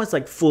 One of them was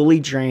like fully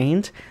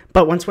drained,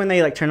 but once when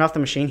they like turned off the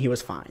machine, he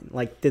was fine.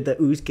 Like did the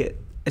ooze get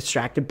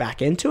extracted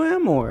back into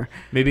him or?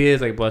 Maybe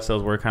his like blood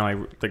cells were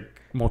kind of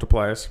like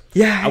multipliers.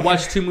 Yeah. I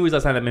watched 2 movies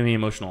last night that made me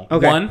emotional.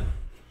 Okay. One,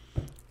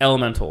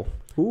 Elemental.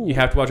 Ooh, You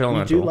have to watch you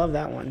Elemental. do love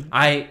that one.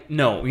 I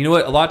know. You know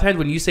what? A lot of times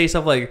when you say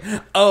stuff like,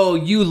 "Oh,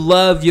 you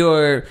love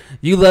your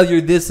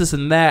this,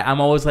 and that,"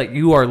 I'm always like,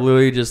 you are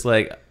literally just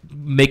like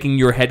making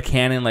your head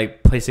canon,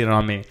 like placing it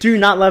on me. Do you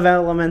not love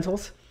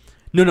elementals?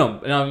 No.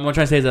 What I'm trying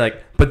to say is that,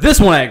 like, but this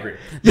one I agree.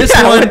 This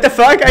Yeah, one, what the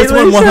fuck? This I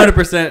one, literally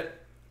 100%.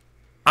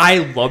 I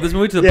love this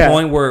movie to the Yeah.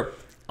 point where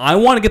I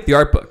want to get the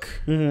art book.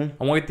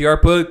 Mm-hmm. I want to get the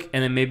art book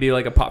and then maybe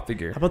like a pop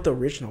figure. How about the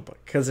original book?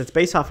 Because it's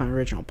based off an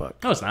original book.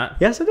 No, it's not.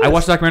 Yes, it is. I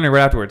watched the documentary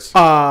right afterwards.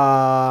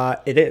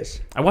 It is.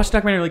 I watched the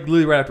documentary like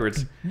literally right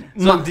afterwards.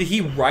 So did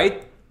he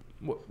write?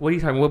 What are you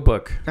talking? What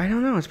book? I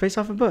don't know. It's based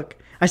off a book.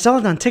 I saw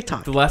it on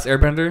TikTok. The Last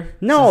Airbender?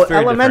 No, This is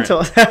very elemental.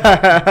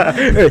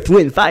 Earth,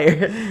 wind,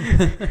 fire.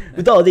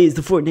 With all these,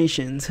 the 4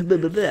 nations. Blah,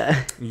 blah, blah.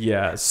 different.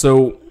 Yeah.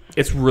 So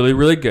it's really,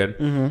 really good.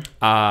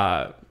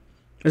 Mm-hmm.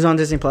 It's on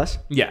Disney Plus.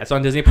 Yeah, it's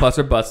on Disney Plus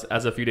or Bust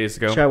as a few days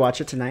ago. Should I watch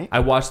it tonight? I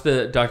watched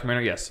the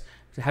documentary. Yes.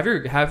 Have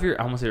your I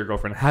almost say your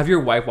girlfriend. Have your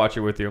wife watch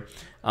it with you.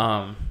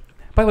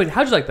 By the way,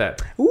 how'd you like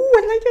that? Ooh,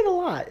 I liked it a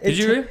lot. Did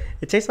you really?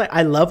 It tastes like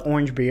I love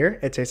orange beer.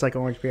 It tastes like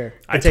orange beer.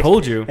 I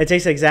told you. It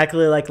tastes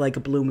exactly like a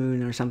Blue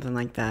Moon or something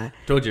like that.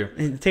 Told you.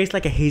 It tastes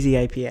like a hazy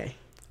IPA.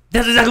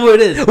 That's exactly what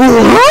it is.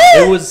 What?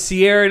 It was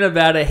Sierra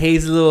Nevada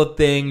Hazy Little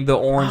Thing, the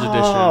orange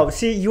Oh, edition.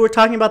 see, you were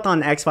talking about that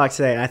on Xbox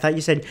today. I thought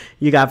you said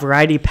you got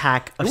variety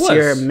pack of It was.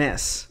 Sierra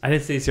Mist. I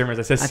didn't say Sierra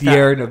Mist. I said I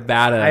Sierra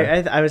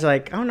Nevada. I was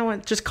like, I don't know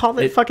what. Just call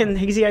it fucking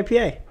hazy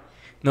IPA.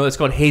 No, it's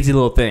called Hazy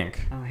Little Thing.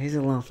 Oh, hazy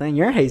little thing.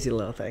 You're a hazy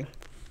little thing.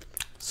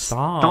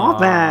 Stop.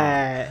 Stop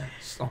it.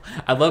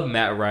 I love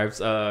Matt Rives'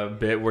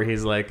 bit where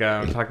he's like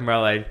talking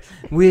about like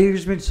we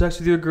just been sex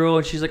with your girl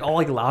and she's like all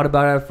like loud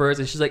about it at first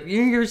and she's like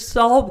you're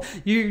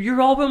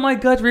all in my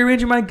guts,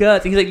 rearranging my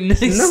guts. And he's like no,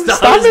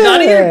 stop it's it.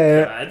 not in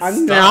your guts.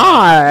 I'm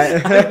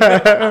Stop.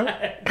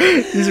 not.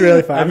 He's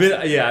really fun. I've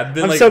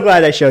been I'm like, so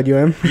glad I showed you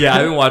him. yeah,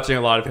 I've been watching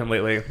a lot of him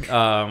lately.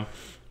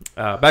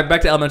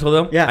 Back to Elemental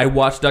though. Yeah. I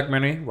watched the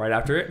documentary right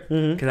after it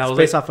because I It's was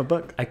based like, off a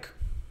book.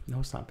 no,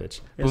 it's not,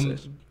 bitch. Yes, Well, it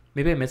is.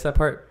 maybe I missed that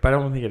part, but I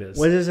don't think it is.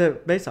 What is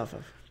it based off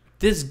of?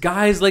 This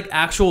guy's like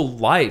actual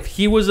life.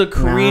 He was a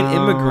Korean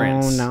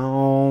immigrant.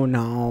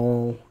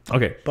 No.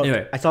 Okay. But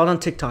Anyway, I saw it on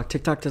TikTok.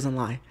 TikTok doesn't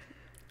lie.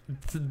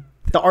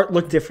 The art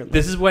looked different.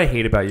 this is what I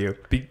hate about you.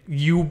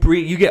 You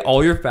get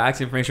all your facts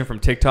and information from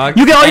TikTok.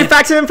 You get all your and-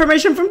 facts and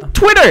information from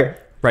Twitter.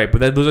 right, but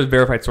those are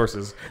verified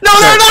sources. No,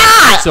 they're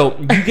not. So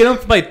you get them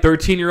from like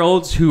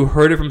 13-year-olds who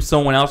heard it from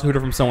someone else,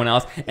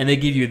 and they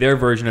give you their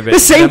version of it. The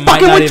same that might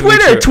fucking not with even be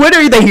Twitter. true.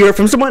 Twitter, they hear it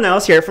from someone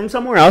else, hear it from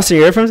somewhere else,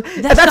 hear it from.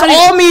 That's not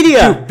all even-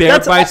 media. Dude,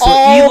 verified. That's So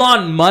all.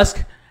 Elon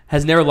Musk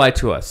has never lied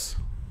to us.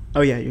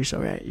 Oh yeah, you're so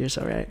right. You're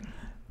so right.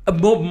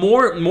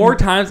 More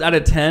times out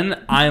of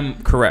 10,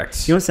 I'm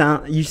correct. You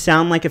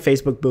sound like a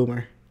Facebook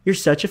boomer. You're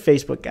such a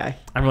Facebook guy.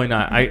 I'm really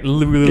not. I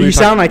literally. You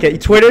sound like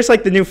it. Twitter's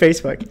like the new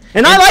Facebook,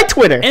 and I like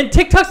Twitter. And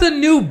TikTok's the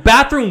new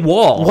bathroom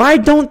wall. Why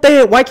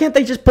can't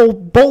they just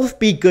both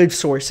be good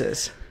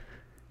sources?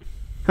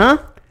 Huh?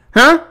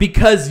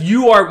 Because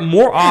you are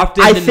more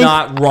often I than think-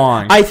 not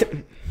wrong.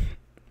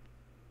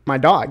 My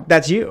dog.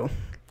 That's you.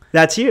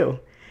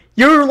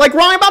 You're like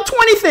wrong about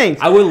 20 things.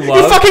 I would You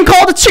love. fucking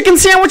called a chicken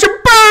sandwich a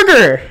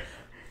burger.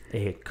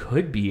 It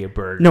could be a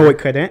burger. No, it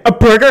couldn't. A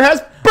burger has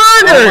burgers.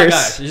 Oh my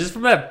gosh! Is this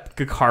from that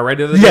good car ride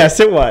the other day? Yes,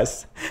 it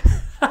was.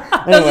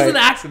 That Anyway. was an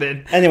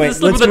accident. Anyway, It's a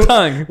slip of the move-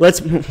 tongue. Let's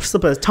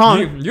slip of the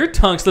tongue. Your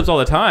tongue slips all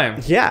the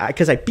time. Yeah,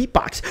 because I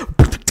beatbox.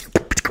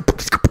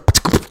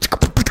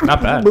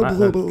 Not bad.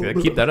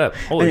 Keep that up.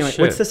 Holy Anyway, shit!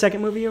 what's the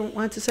second movie you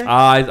wanted to say?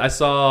 I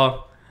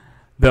saw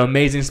The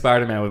Amazing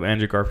Spider-Man with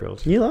Andrew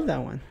Garfield. You love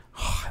that one.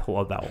 I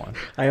love that one.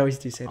 I always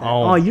do say that.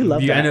 Oh, you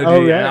love that. I know, Oh,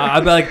 dude. yeah. I'd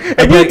be like,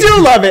 And you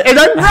do love it, and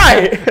I'm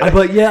right. I'd be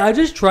like, yeah, I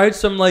just tried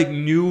some like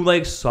new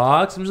like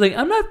socks. I'm just like,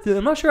 I'm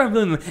not sure I'm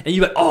feeling them. And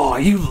you're like, oh,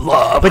 you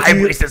love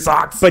high-waisted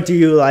socks. But do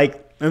you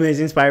like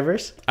Amazing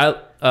Spider-Verse?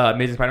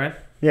 Amazing Spider-Man.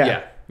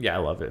 Yeah. Yeah, I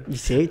love it. You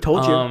see,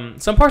 told you.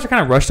 Some parts are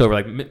kind of rushed over.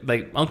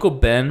 Like Uncle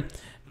Ben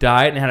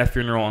died and had a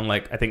funeral in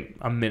like I think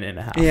a minute and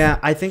a half. Yeah,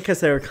 I think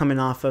because they were coming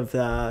off of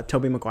the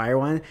Tobey Maguire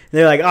one,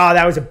 they're like, "Oh,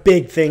 that was a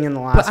big thing in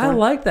the last But one." I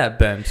like that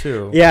Ben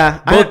too.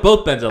 Yeah,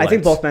 both Bens. I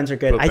think both Bens are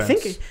good. Both I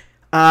Bens.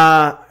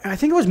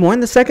 think it was more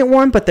in the second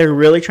one, but they're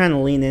really trying to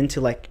lean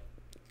into like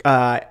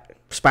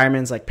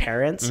Spider-Man's like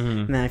parents,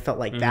 and then I felt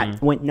like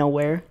that went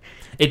nowhere.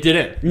 It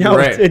didn't. No, You're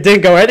right. it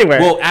didn't go anywhere.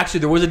 Well,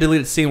 actually, there was a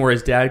deleted scene where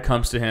his dad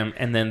comes to him,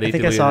 and then they. I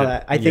think I deleted saw it.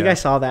 that. I think Yeah. I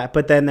saw that,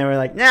 but then they were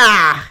like,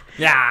 "Nah."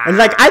 Yeah. And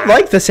like I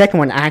like the second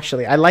one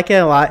actually. I like it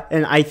a lot,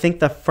 and I think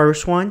the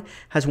first one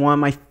has one of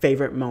my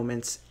favorite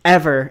moments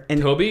ever.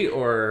 In Toby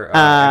or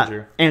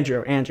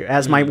Andrew? Andrew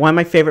as one of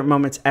my favorite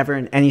moments ever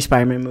in any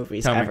Spider-Man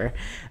movies Tell me. ever.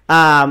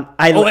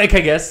 I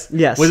guess.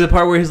 Yes. Was the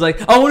part where he's like,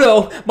 "Oh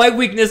no, my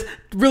weakness,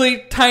 really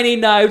tiny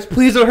knives.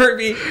 Please don't hurt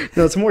me."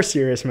 No, it's a more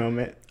serious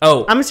moment.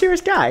 Oh, I'm a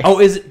serious guy. oh,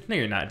 is it? No,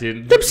 you're not,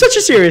 dude. I'm such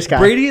a serious guy.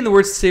 Brady in the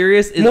word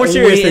serious is More only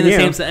serious in than the you.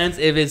 same sentence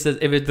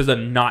if there's a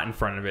not in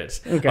front of it.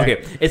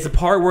 Okay. It's the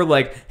part where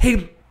like,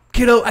 "Hey,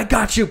 kiddo, I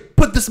got you.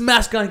 Put this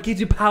mask on, gives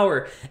you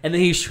power," and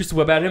then he shoots the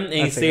web at him and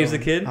he That's a saves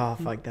good the kid. one.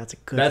 Oh fuck, that's a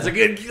good. That's one. a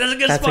good. That's a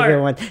good. That's part. a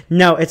good one.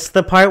 No, it's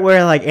the part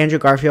where like Andrew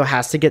Garfield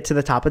has to get to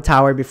the top of the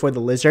tower before the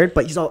lizard,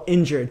 but he's all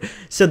injured.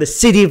 So the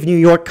city of New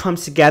York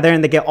comes together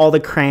and they get all the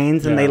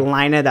cranes and Yeah. they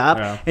line it up,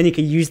 Yeah. and you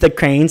can use the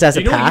cranes as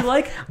You a know path. what you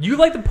like? You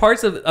like the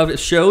parts of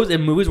shows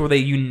and movies where they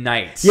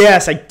unite.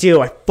 Yes, I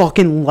do. I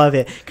fucking love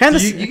it. Kind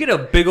of. You get a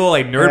big old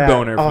like nerd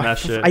boner from that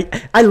shit.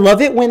 I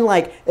love it when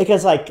like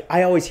because like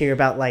I always hear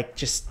about like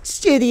just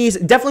cities,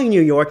 definitely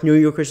New York. New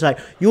Yorkers like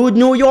you a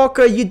New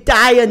Yorker, you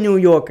die a New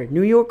Yorker.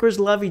 New Yorkers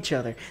love each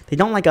other. They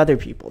don't like other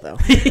people though.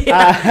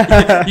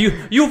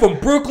 you from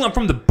Brooklyn, I'm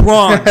from the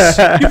Bronx.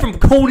 You from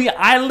Coney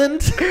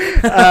Island?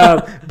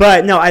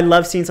 But no, I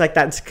love scenes like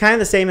that. It's kind of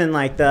the same in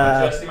like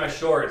the. Adjusting my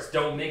shorts.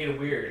 Don't make it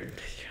weird.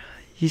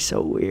 He's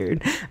so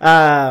weird.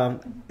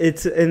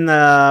 It's in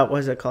the what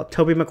is it called?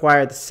 Tobey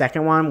Maguire, the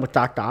second one with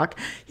Doc.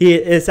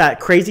 It's that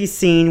crazy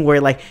scene where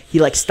like he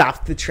like stops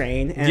the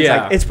train and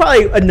Yeah. it's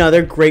probably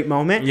another great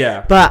moment.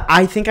 Yeah. But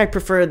I think I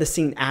prefer the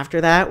scene after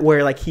that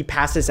where like he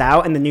passes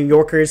out and the New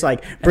Yorkers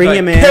like bring Like,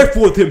 him in.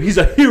 Careful with him. He's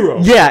a hero.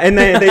 Yeah, and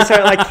then they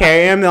start like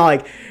carrying him. They're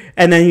like,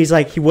 and then he's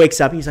like, he wakes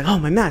up and he's like, "Oh,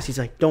 my mask." He's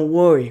like, "Don't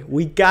worry,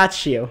 we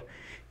got you."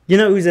 You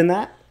know who's in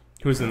that?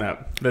 Who's in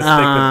that? That's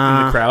like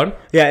in the crowd.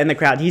 Yeah, in the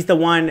crowd. He's the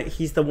one.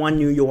 He's the one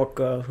New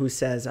Yorker who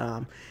says,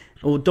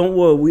 "Oh, don't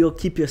worry, we'll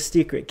keep your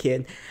secret,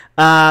 kid."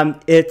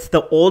 It's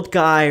the old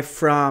guy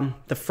from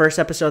the first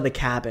episode of The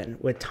Cabin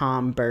with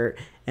Tom, Bert,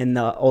 and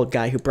the old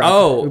guy who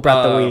brought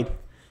the weed.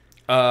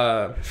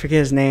 I forget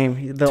his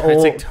name. The It's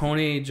old like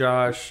Tony,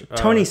 Josh,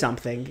 Tony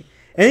something,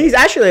 and he's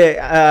actually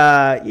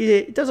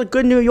he does a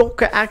good New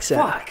Yorker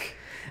accent. Fuck.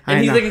 I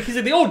And know. he's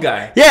like the old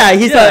guy. Yeah,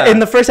 he's Yeah. in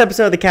the first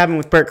episode of The Cabin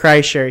with Bert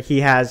Kreischer.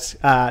 He has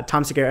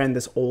Tom Segura and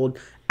this old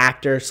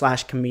actor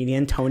 /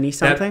 comedian Tony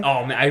something.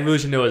 Oh man, I really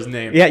should know his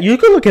name. Yeah, you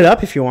can look it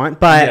up if you want,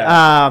 but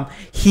Yeah.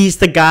 he's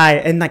the guy,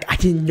 and like I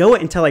didn't know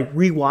it until I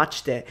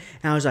rewatched it,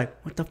 and I was like,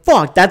 "What the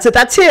fuck?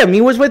 That's him.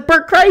 He was with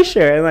Bert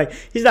Kreischer." And like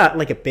he's not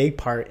like a big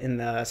part in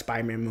the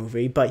Spider-Man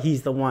movie, but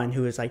he's the one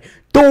who is like,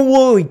 "Don't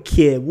worry,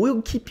 kid.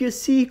 We'll keep your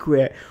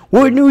secret.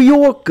 We're New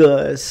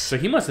Yorkers." So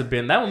he must have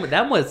been that one.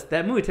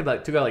 That movie took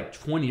out like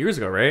 20 years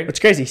ago, right?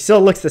 It's crazy.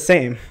 Still looks the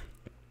same.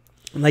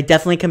 Like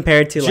definitely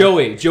compared to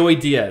like, Joey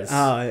Diaz.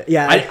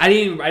 yeah. I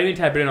didn't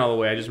type it in all the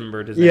way. I just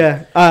remembered his name.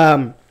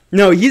 Yeah.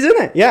 No, he's in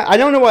it. Yeah, I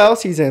don't know what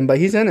else he's in, but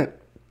he's in it.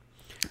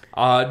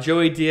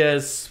 Joey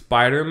Diaz,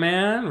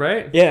 Spider-Man,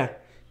 right? Yeah.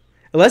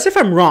 Unless if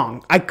I'm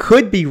wrong, I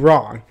could be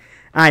wrong.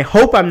 I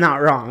hope I'm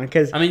not wrong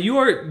because I mean, you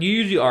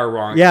usually are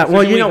wrong. Yeah,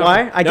 well, you know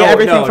why? I get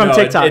everything from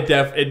TikTok. It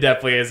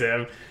definitely is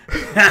him.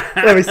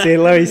 let me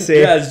see.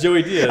 Yeah, it's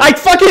Joey Diaz. I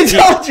fucking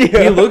told you.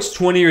 He looks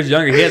 20 years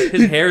younger.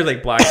 His hair is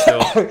like black still.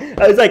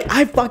 I was like,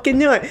 I fucking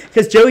knew it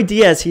because Joey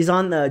Diaz. He's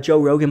on the Joe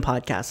Rogan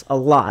podcast a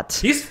lot.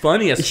 He's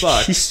funny as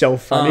fuck. He's so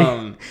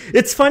funny.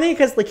 It's funny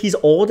because like he's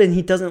old and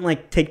he doesn't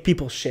like take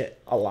people's shit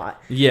a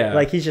lot. Yeah.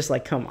 Like he's just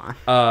like, come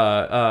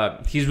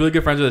on. He's really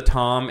good friends with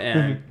Tom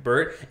and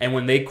Bert, and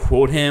when they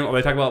quote him or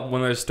they talk about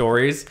one of their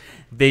stories,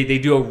 they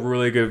do a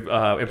really good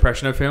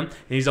impression of him. And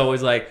he's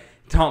always like,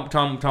 Tom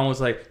was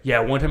like,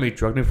 yeah, one time he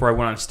drugged me before I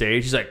went on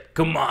stage. He's like,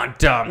 come on,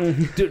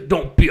 Tom,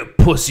 don't be a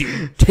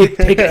pussy. Take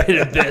a hit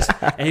of this.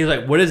 And he's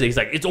like, what is it? He's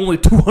like, it's only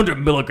 200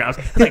 milligrams.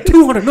 He's like,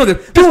 200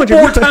 milligrams? That's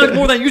 4 times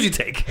more than I usually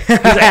take. He's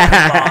like,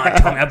 come on,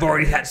 Tom, I've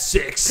already had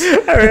 6. I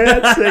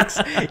already had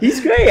 6. He's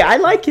great. I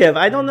like him.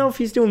 I don't know if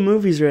he's doing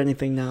movies or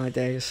anything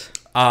nowadays.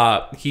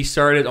 He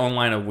started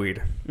online of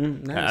weed.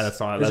 Nice. That's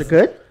not. Is it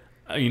good?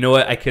 You know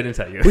what? I couldn't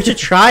tell you. We should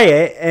try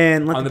it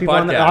and let On the the people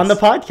on the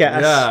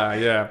podcast.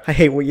 Yeah. I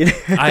hate weed.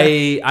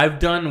 I've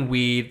done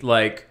weed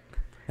like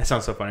that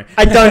sounds so funny.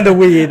 I done the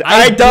weed.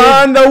 I did-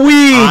 done the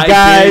weed,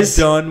 guys.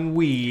 I done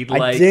weed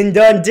like I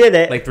did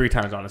it. like 3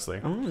 times honestly.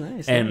 Oh,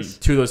 nice. And nice.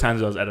 2 of those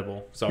times it was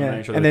edible. So I'm Yeah.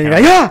 not sure. And that then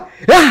you're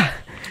counts. like,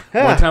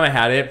 yeah. One time I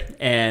had it,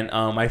 and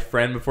my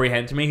friend before he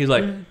handed it to me, he's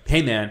like,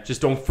 "Hey man, just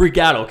don't freak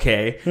out,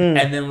 okay?"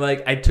 And then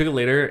like I took it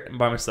later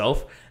by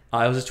myself.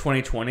 It was just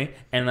 2020,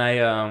 and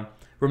I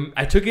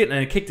I took it and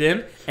it kicked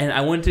in, and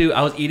I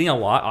was eating a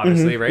lot,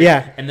 obviously, right?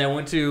 Yeah. And then I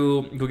went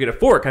to go get a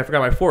fork. I forgot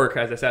my fork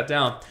as I sat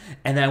down,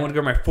 and then I went to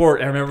grab my fork.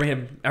 And I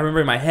remember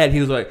in my head, he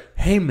was like,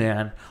 "Hey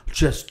man,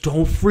 just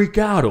don't freak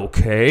out,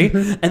 okay?"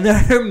 And then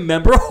I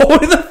remember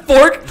holding the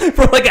fork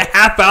for like a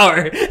half hour,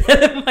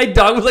 and then my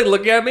dog was like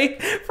looking at me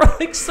for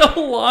like so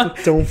long.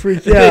 Don't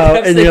freak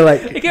out, and you're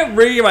like, it kept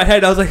ringing in my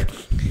head. I was like,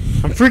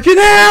 I'm freaking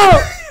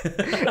out.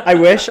 I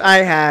wish I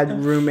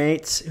had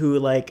roommates who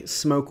like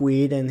smoke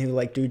weed and who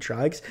like do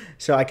drugs,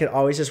 so I could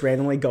always just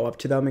randomly go up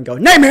to them and go,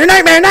 "Nightmare,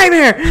 nightmare,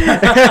 nightmare."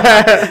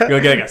 You'll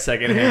get like a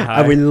secondhand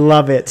high. I would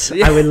love it.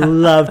 I would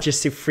love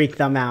just to freak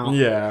them out.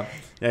 Yeah.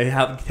 Yeah, you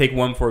have to take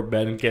one for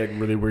bed and get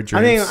really weird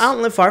dreams. I mean, I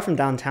don't live far from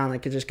downtown. I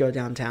could just go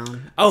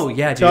downtown. Oh,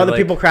 yeah, dude. So other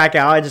people crack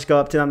out. I just go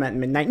up to them at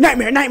midnight.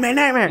 Nightmare, nightmare,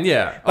 nightmare.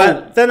 Yeah.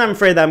 But then I'm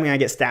afraid that I'm going to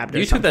get stabbed or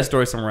You took something. that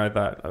story somewhere, I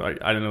thought. I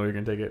didn't know you were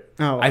going to take it.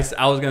 Oh. I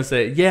was going to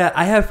say, yeah,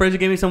 I have friends who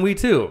gave me some weed,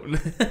 too.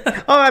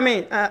 Oh, I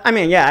mean,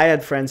 yeah, I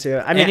had friends who...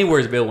 I mean, Anywhere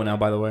is available now,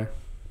 by the way.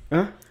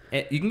 Huh?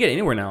 You can get it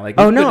anywhere now. Like,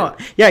 Oh, no.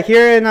 Yeah,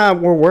 here in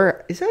where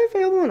we're... Is that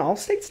available in all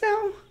states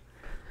now?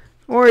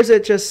 Or is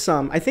it just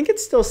some? I think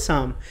it's still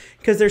some.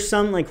 Because there's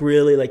some, like,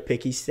 really, like,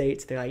 picky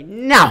states. They're like,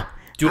 no!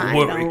 Don't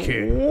worry,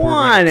 kid.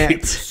 Want Keep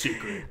it. it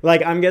secret.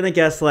 Like, I'm going to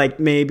guess, like,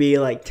 maybe,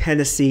 like,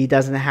 Tennessee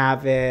doesn't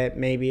have it.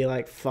 Maybe,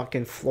 like,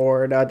 fucking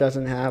Florida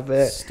doesn't have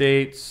it.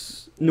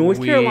 States. North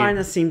weed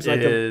Carolina seems like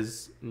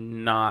is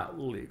not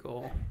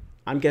legal.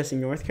 I'm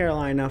guessing North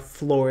Carolina,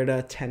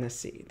 Florida,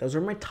 Tennessee. Those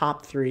are my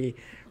top three.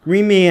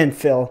 Read me in,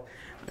 Phil.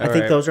 I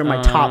think right. those are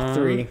my top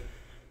three.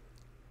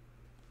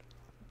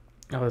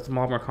 Oh, it's a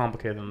lot more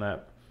complicated than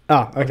that.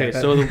 Oh, Okay,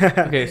 so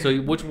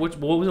what was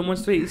the one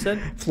state you said?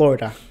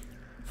 Florida.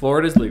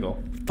 Florida's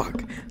legal.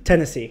 Fuck.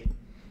 Tennessee.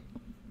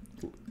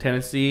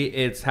 Tennessee,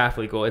 it's half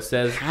legal. It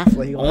says Half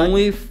legal.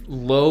 only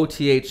low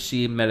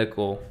THC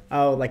medical.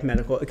 Oh, like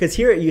medical. Because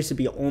here it used to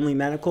be only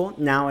medical.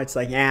 Now it's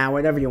like, yeah,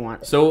 whatever you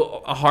want.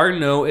 So a hard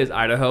no is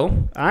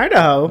Idaho,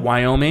 Idaho.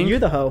 Wyoming. You're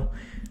the hoe.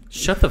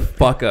 Shut the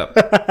fuck up.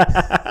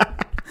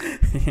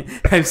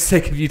 I'm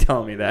sick of you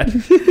telling me that.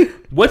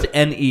 What's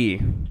NE?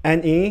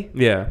 NE.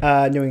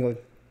 Yeah. New England.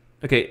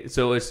 Okay,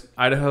 so it's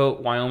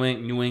Idaho,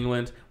 Wyoming, New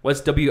England.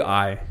 What's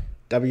WI?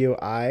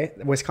 WI.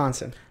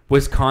 Wisconsin.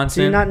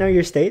 Wisconsin. Do you not know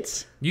your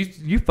states? You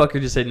fucker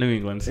just said New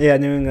England. Yeah,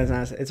 New England's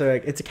not.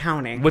 It's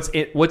accounting. What's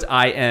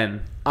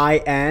IN?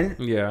 IN.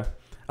 Yeah.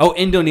 Oh,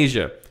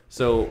 Indonesia.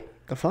 So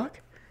The fuck?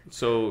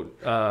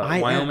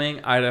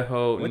 Wyoming,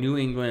 Idaho, New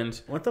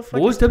England. What the fuck?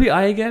 What was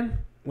WI again?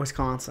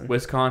 Wisconsin.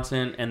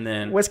 Wisconsin, and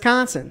then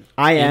Wisconsin.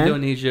 IN.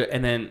 Indonesia,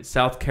 and then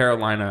South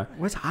Carolina.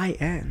 What's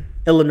IN?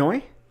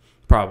 Illinois?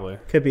 Probably.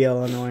 Could be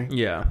Illinois.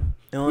 Yeah.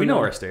 Illinois. We know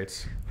our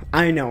states.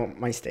 I know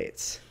my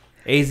states.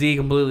 AZ,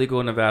 completely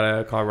legal.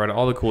 Nevada, Colorado,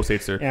 all the cool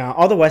states are. Yeah,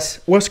 all the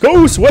West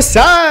Coast, West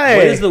Side.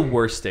 What is the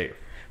worst state?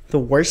 The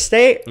worst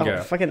state? Oh,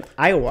 Yeah. fucking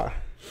Iowa.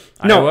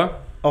 Iowa? No,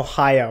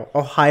 Ohio.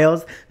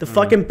 Ohio's the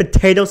fucking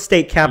potato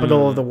state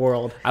capital of the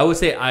world. I would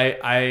say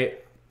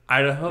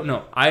Idaho.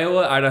 No,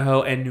 Iowa,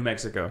 Idaho, and New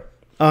Mexico.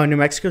 Oh, New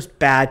Mexico's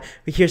bad.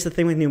 But here's the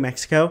thing with New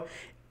Mexico.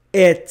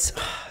 There's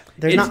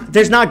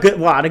not a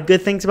lot of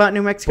good things about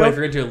New Mexico. Well,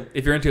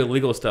 if you're into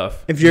illegal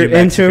stuff, If you're New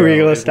into Mexico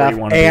regular is where stuff, you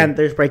wanna and be.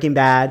 there's Breaking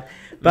Bad.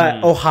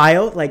 But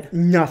Ohio, like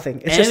nothing.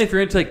 It's and just if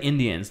you're into like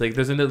Indians, like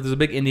there's a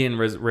big Indian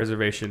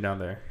reservation down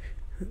there.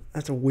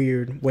 that's a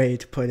weird way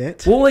to put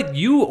it. Well, like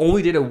you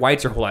only dated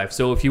whites your whole life,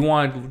 so if you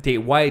want to date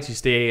whites, you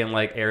stay in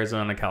like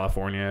Arizona,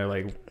 California,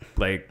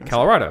 like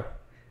Colorado.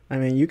 I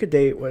mean, you could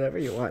date whatever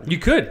you want. You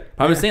could.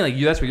 I'm just saying, like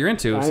that's what you're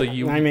into. So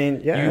you. I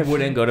mean, yeah. You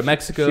wouldn't go to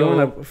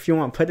Mexico. If you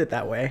want to put it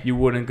that way. You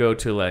wouldn't go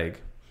to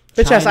like.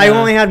 But yes, I China.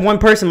 only had one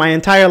person my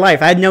entire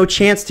life. I had no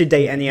chance to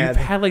date any You've other.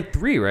 had like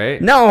 3, right?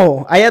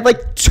 No, I had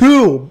like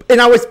 2, and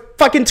I was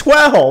fucking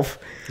 12.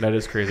 That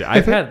is crazy.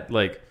 I've had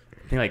like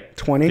I think like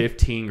 20?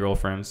 15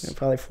 girlfriends.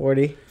 Probably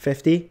 40,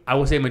 50. I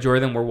would say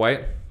majority of them were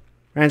white.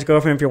 Ryan's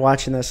girlfriend, if you're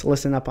watching this,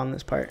 listen up on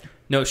this part.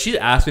 No, she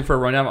asked me for a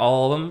rundown of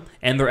all of them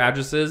and their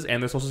addresses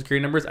and their social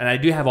security numbers, and I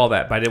do have all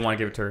that, but I didn't want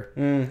to give it to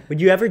her.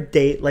 Would you ever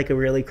date like a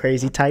really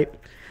crazy type?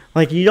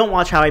 Like, you don't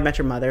watch How I Met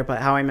Your Mother,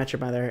 but How I Met Your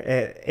Mother,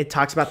 it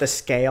talks about the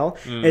scale.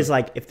 It's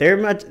like, if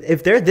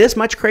they're this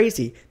much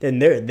crazy, then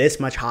they're this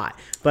much hot.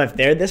 But if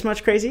they're this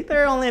much crazy,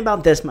 they're only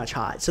about this much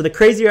hot. So the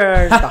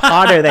crazier, the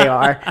hotter they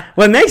are.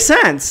 Well, it makes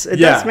sense. It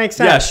does make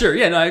sense. Yeah, sure.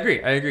 Yeah, no, I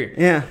agree.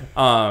 Yeah.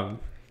 Um,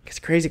 Because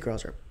crazy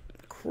girls are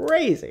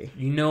crazy.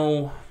 you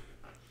know,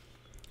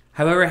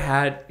 have I ever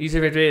had? You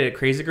said if I dated a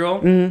crazy girl,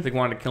 like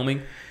wanted to kill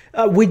me.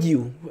 Would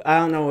you? I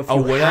don't know if you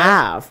would I?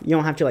 have. You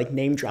don't have to like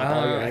name drop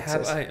all your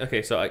exes.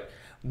 Okay, so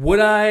would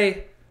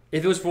I?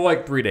 If it was for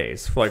like 3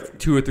 days, for like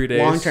 2 or 3 days.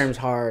 Long term's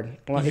hard.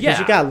 Because Yeah.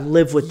 you gotta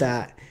live with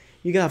that.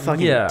 You gotta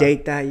fucking Yeah.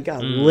 date that. You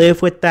gotta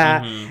live with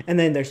that. And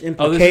then there's Oh,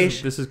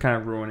 implications. this is kind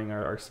of ruining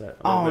our set.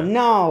 Oh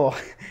no.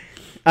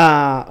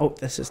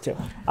 This is too.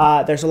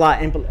 There's a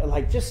lot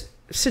like just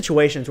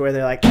situations where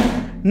they're like,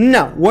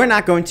 no, we're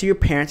not going to your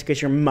parents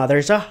because your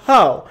mother's a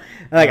hoe.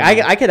 Like,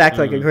 I could act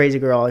like a crazy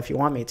girl if you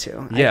want me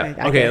to.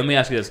 Yeah. Okay, let me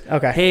ask you this.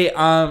 Okay. Hey,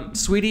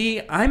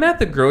 sweetie, I'm at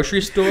the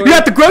grocery store. You're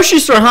at the grocery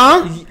store,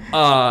 huh?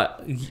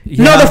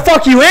 Yeah. No, the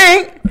fuck you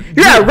ain't.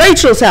 You're at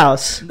Rachel's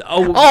house.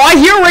 Oh, I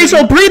hear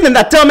Rachel breathing,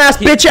 that dumbass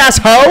bitch ass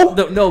hoe.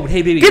 No,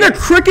 hey, baby. Get her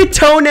crooked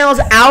toenails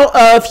out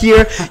of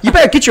here. You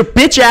better get your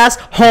bitch ass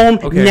home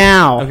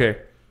now. Okay.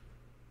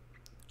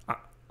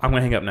 I'm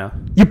gonna hang up now.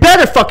 You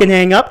better fucking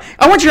hang up.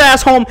 I want your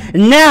ass home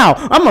now.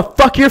 I'm gonna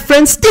fuck your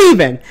friend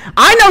Steven.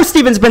 I know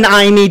Steven's been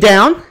eyeing me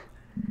down.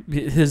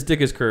 His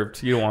dick is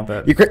curved. You don't want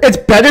that. It's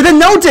better than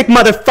no dick,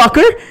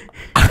 motherfucker.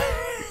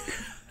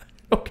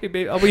 Okay,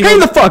 baby.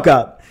 Hang the fuck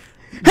up.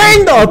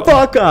 Hang the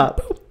fuck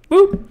up.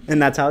 Boop. And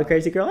that's how a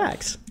crazy girl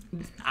acts.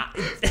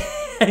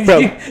 I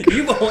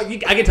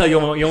can tell you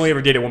only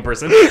ever dated one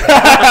person.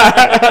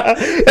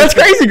 That's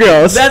crazy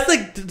girls. That's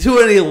like 2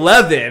 and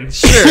 11.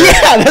 Sure.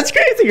 Yeah, that's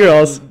crazy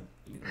girls.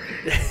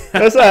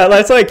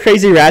 That's like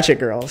crazy ratchet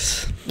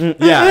girls. Yeah,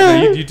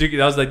 no, you took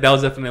that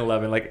was definitely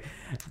 11. Like,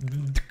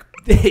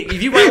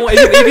 if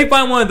you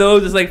find one of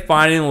those, it's like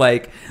finding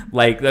like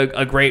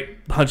a great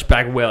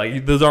hunchback whale.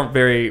 Like, those aren't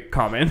very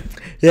common.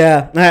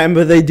 Yeah,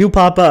 but they do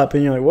pop up,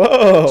 and you're like,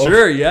 whoa.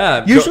 Sure,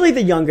 yeah. Usually,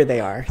 the younger they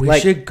are. We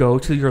should go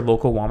to your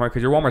local Walmart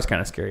because your Walmart's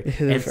kind of scary.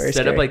 And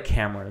set up like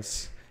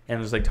cameras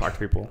and just like talk to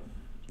people.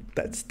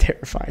 That's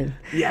terrifying.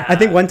 Yeah. I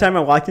think one time I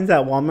walked into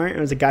that Walmart and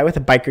it was a guy with a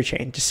biker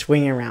chain just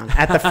swinging around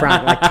at the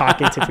front, like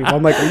talking to people.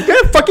 I'm like, are you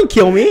gonna fucking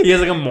kill me? He has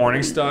like a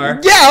morning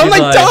star. Yeah, I'm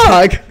like,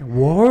 dog.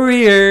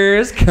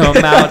 Warriors, come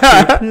out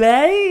to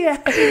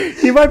play.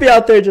 He might be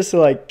out there just to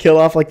like kill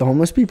off like the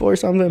homeless people or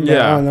something.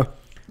 Yeah. I don't know.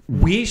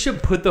 We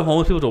should put the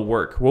homeless people to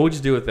work. What would you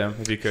do with them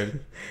if you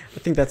could? I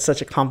think that's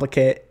such a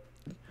complicated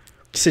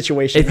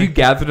situation. If you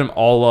gathered them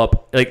all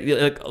up,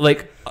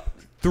 like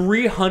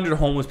 300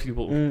 homeless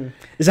people.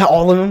 Is that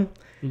all of them?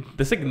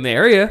 That's like in the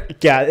area.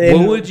 Yeah.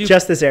 What would you?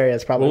 Just this area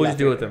is probably. What would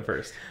you do with them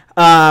first?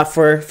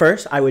 For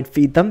first, I would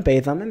feed them,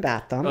 bathe them, and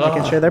bath them,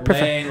 making sure they're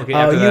perfect.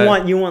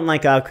 Okay, you want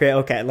like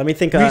okay. Let me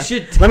think. We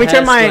should let me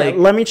turn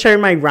test,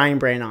 my Ryan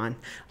brain on.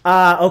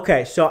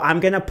 Okay, so I'm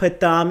gonna put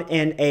them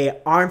in a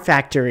arm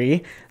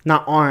factory,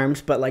 not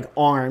arms, but like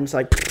arms,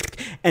 like,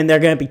 and they're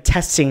gonna be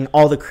testing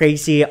all the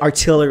crazy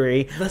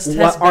artillery. Let's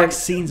test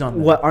vaccines on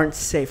them. What aren't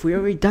safe? We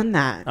already done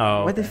that.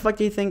 Oh, what the fuck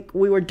do you think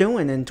we were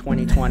doing in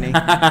 2020?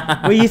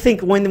 What do you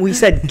think when we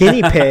said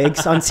guinea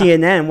pigs on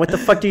CNN? What the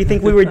fuck do you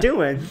think we were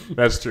doing?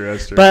 That's true.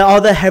 But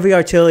all the heavy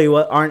artillery,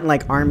 what aren't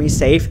like army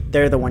safe,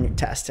 they're the one you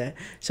test it.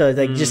 So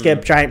they just get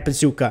a giant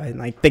bazooka and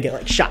like they get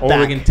like shot back. Or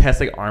we can test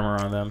like armor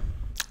on them.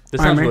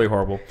 This sounds really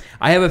horrible.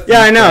 I have a few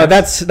I know.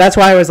 That's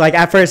why I was like,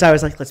 at first I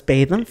was like, let's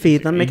bathe them,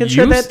 feed them, making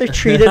sure that they're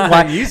treated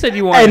well. You said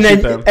you wanted to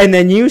shoot them. And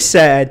then you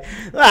said,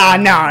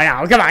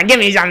 no, come on, give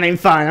me something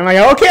fun. I'm like,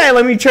 okay,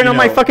 let me turn on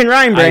my fucking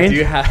Ryan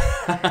brain.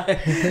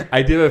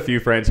 I do have a few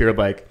friends who are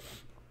like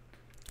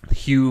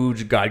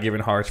huge God-given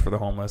hearts for the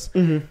homeless.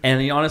 Mm-hmm.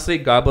 And honestly,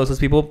 God bless those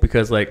people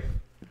because like,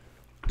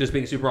 just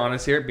being super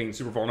honest here, being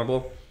super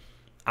vulnerable,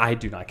 I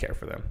do not care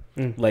for them.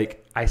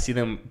 Like, I see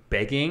them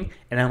begging,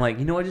 and I'm like,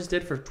 you know what I just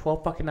did for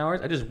 12 fucking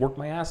hours? I just worked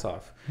my ass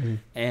off.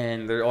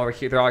 And they're all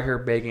here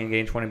begging and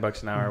getting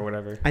 $20 an hour or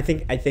whatever. I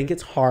think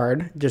it's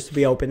hard, just to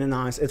be open and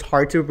honest. It's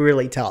hard to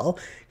really tell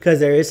because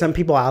there is some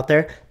people out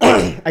there.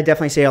 I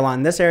definitely see a lot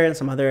in this area and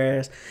some other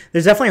areas.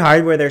 There's definitely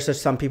hard where there's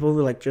just some people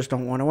who like just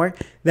don't want to work.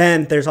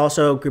 Then there's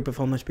also a group of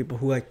homeless people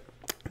who like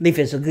they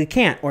physically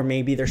can't, or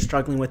maybe they're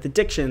struggling with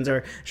addictions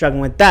or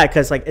struggling with that,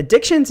 because like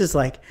addictions is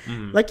like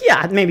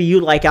yeah, maybe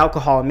you like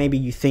alcohol and maybe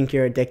you think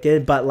you're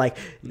addicted, but like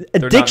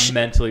addiction,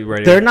 they're not mentally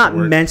ready. They're not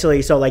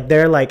mentally, so like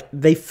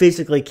they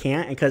physically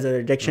can't because of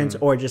their addictions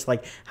or just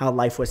like how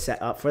life was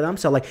set up for them.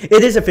 So like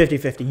it is a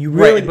 50-50. You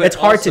really, it's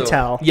hard to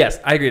tell. Yes,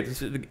 I agree.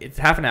 It's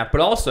half and half,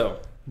 but also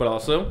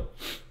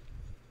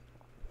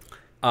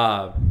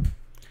I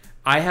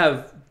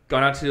have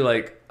gone out to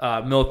like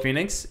Mill of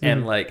Phoenix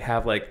and like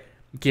have like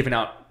given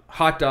out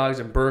hot dogs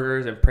and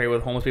burgers and pray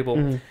with homeless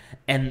people,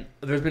 and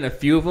there's been a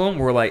few of them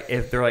where like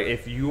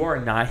if you are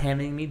not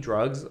handing me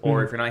drugs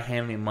or if you're not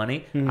handing me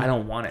money, I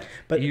don't want it.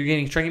 But you're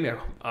trying to give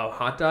me a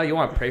hot dog, you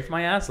want to pray for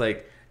my ass?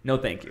 Like, no,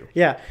 thank you.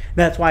 Yeah,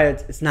 that's why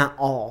it's not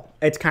all.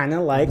 It's kind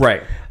of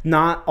like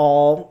not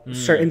all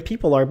certain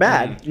people are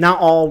bad.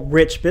 Not all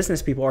rich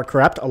business people are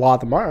corrupt. A lot of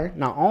them are.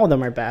 Not all of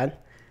them are bad.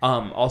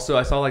 Also,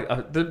 I saw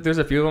like there's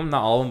a few of them,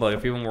 not all of them, but a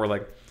few of them were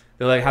like,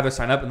 they'll like have their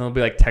sign up and they'll be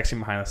like texting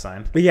behind the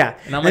sign. But yeah,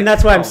 and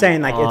that's why I'm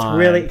saying like it's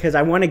really, because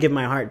I want to give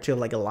my heart to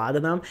like a lot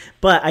of them,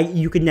 but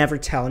you could never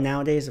tell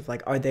nowadays if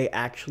like are they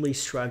actually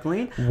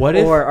struggling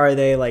or are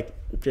they like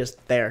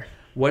just there.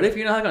 What if,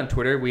 you know, like on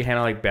Twitter we hand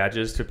out like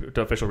badges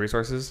to official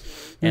resources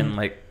and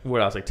like what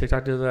else, like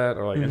TikTok does that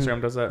or like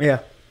Instagram does that?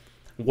 Yeah.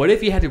 What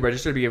if you had to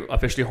register to be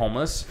officially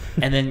homeless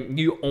and then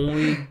you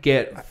only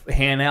get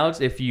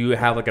handouts if you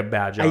have like a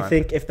badge on? I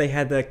think if they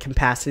had the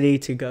capacity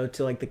to go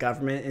to like the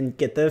government and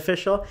get the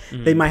official,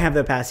 they might have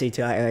the capacity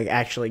to like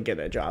actually get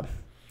a job.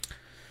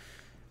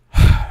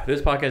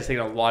 This podcast is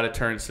taking a lot of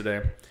turns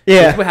today.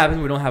 Yeah. This is what happens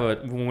when we don't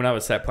have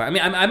a set plan. I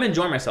mean, I'm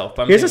enjoying myself.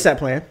 But Here's a set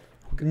plan.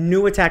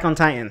 New Attack on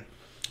Titan.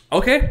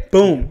 Okay.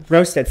 Boom.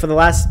 Roasted for the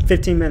last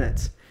 15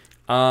 minutes.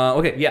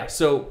 Okay. Yeah.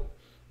 So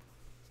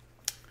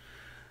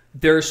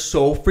there's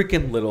so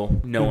freaking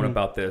little known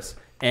about this.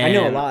 And I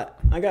know a lot.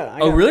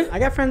 Really? I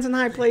got friends in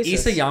high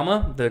places.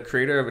 Isayama, the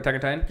creator of Attack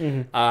on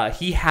Titan,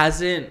 he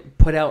hasn't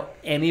put out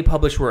any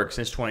published work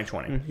since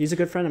 2020. He's a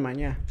good friend of mine,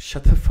 yeah.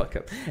 Shut the fuck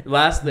up.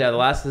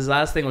 His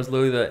last thing was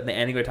literally the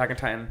ending of Attack on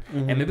Titan,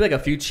 and maybe like a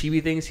few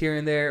chibi things here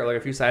and there, or like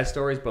a few side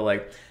stories. But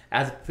like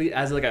as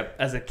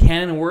a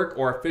canon work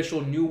or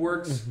official new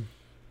works,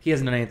 he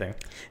hasn't done anything.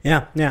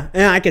 Yeah.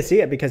 And I could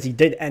see it because he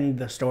did end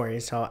the story.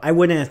 So I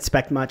wouldn't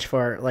expect much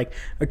for like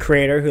a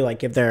creator who like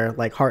give their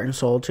like heart and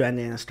soul to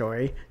ending a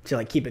story to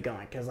like keep it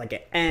going, because like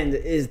an end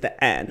is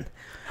the end.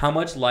 How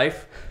much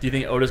life do you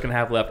think Oda's gonna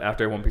have left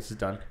after One Piece is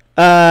done?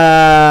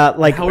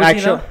 Like how old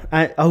is he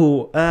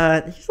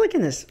actually, he's like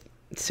in his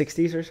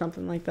 60s or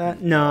something like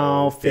that.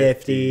 No,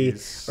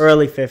 50s,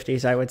 early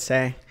 50s, I would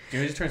say. You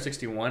know, he just turned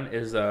 61.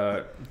 Is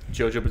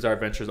JoJo Bizarre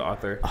Adventures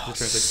author? Oh,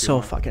 so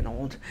fucking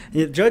old.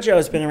 JoJo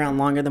has been around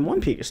longer than One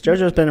Piece.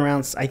 JoJo's been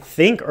around, I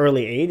think,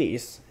 early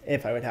 80s,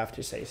 if I would have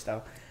to say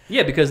so.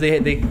 Yeah, because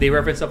they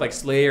reference stuff like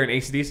Slayer and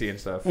AC/DC and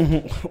stuff.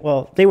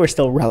 Well, they were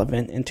still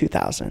relevant in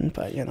 2000,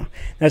 but you know,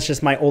 that's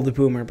just my old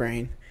boomer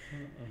brain.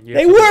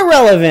 They were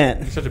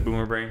relevant. Such a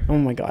boomer brain. Oh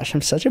my gosh,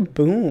 I'm such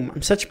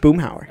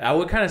boomhauer. That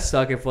would kind of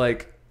suck if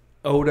like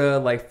Oda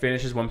like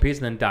finishes One Piece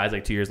and then dies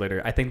like 2 years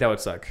later. I think that would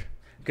suck.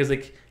 Because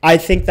like I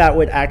think that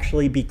would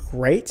actually be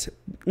great.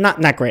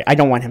 Not great. I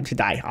don't want him to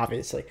die,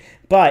 obviously.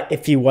 But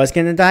if he was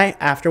gonna die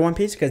after One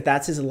Piece, because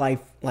that's his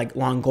life like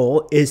long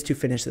goal, is to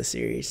finish the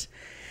series.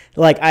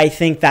 Like I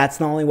think that's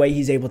the only way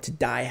he's able to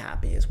die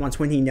happy, is once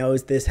when he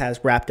knows this has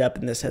wrapped up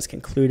and this has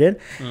concluded.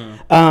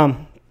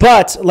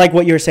 But like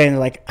what you were saying,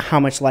 like how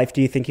much life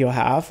do you think he'll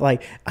have?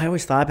 Like I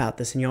always thought about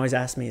this, and you always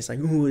ask me, it's like,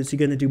 "Ooh, is he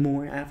gonna do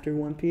more after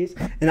One Piece?"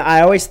 And I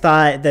always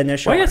thought the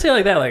initial. Why you gotta say it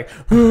like that? Like,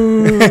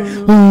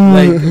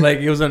 like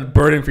it was a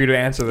burden for you to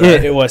answer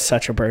that. It was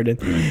such a burden,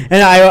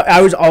 and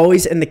I was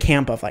always in the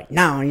camp of like,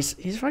 no,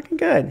 he's fucking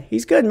good.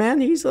 He's good,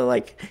 man. He's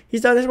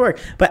he's done his work.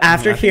 But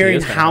after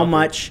hearing how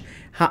much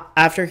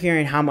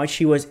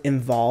he was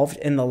involved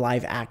in the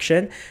live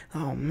action,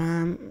 oh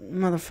man,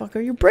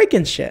 motherfucker, you're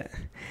breaking shit.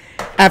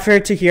 After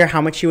to hear how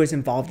much he was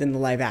involved in the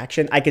live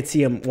action, I could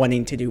see him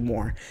wanting to do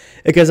more,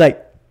 because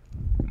like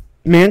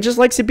man just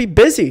likes to be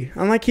busy.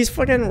 I'm like, he's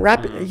fucking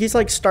he's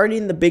like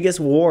starting the biggest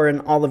war in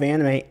all of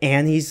anime,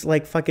 and he's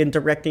like fucking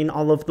directing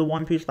all of the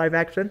One Piece live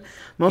action.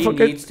 He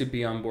needs to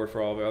be on board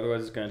for all of it, otherwise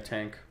it's gonna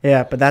tank.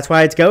 Yeah, but that's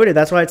why it's goated.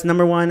 That's why it's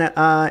number one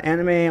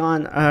anime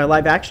on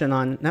live action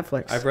on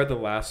Netflix. I've read the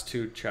last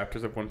 2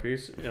 chapters of One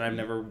Piece, and I've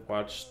never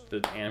watched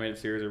the animated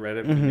series or read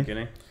it from the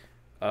beginning.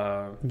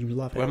 You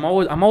love it. But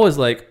I'm always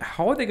like,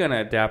 how are they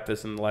gonna adapt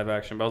this in live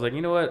action? But I was like,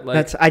 you know what?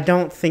 Like, I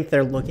don't think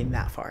they're looking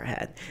that far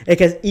ahead,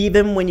 because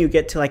even when you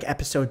get to like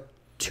episode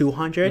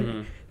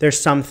 200, there's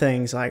some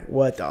things like,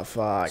 what the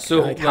fuck? So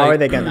like, how are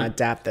they gonna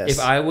adapt this?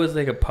 If I was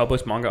like a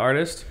published manga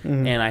artist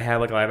and I had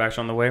like live action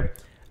on the way,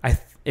 I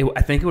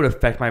think it would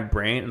affect my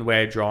brain and the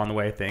way I draw and the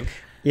way I think.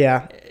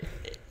 Yeah.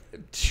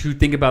 To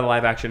think about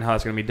live action, how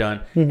it's going to be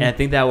done. And I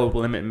think that would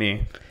limit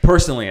me.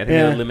 Personally, I think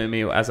it would limit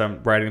me as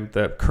I'm writing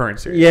the current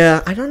series.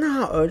 Yeah, I don't know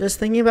how Oda's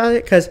thinking about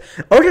it, because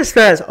Oda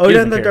says,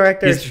 Oda and the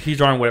director... He's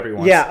drawing whatever he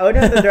wants. Yeah,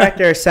 Oda and the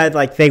director said,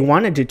 like, they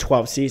want to do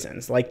 12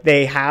 seasons. Like,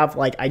 they have,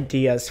 like,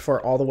 ideas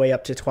for all the way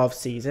up to 12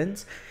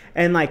 seasons.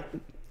 And, like...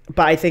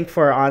 But I think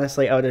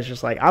honestly, Oda's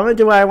just like, I'm going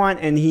to do what I want,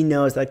 and he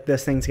knows that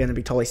this thing's going to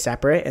be totally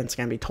separate, and it's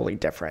going to be totally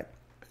different.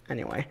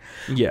 Anyway.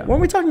 Yeah.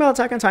 Weren't we talking about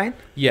Attack on Titan?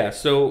 Yeah,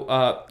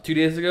 so 2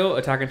 days ago,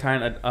 Attack on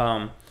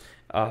Titan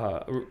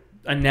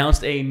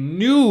announced a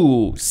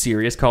new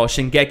series called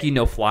Shingeki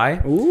no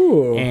Fly.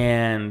 Ooh.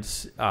 And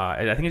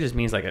I think it just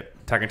means like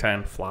Attack on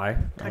Titan Fly.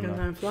 Attack on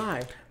Titan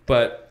Fly.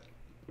 But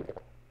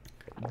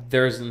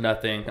there's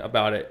nothing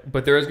about it.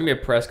 But there is going to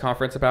be a press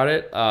conference about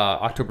it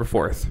October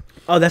 4th.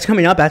 Oh, that's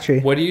coming up,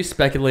 actually. What do you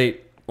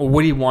speculate? Or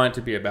what do you want it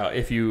to be about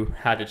if you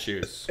had to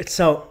choose? That's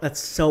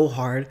so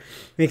hard,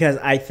 because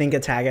I think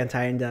Attack on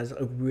Titan does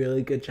a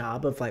really good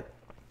job of like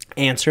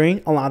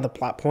answering a lot of the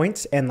plot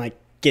points and like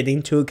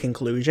getting to a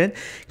conclusion.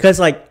 Because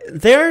like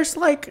there's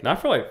like not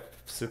for like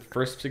the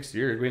first 6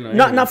 years. We know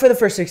not for the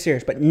first 6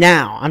 years, but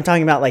now I'm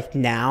talking about like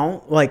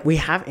now, like we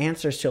have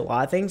answers to a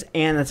lot of things,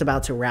 and it's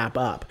about to wrap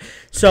up.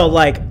 So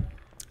like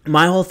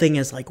my whole thing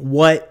is like,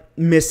 what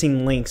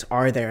missing links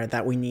are there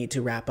that we need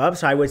to wrap up?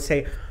 So I would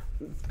say,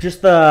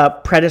 just the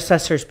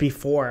predecessors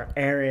before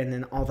Eren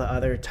and all the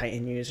other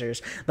Titan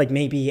users, like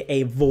maybe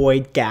a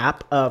void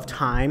gap of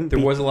time. There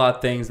was a lot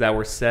of things that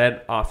were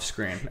said off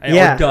screen.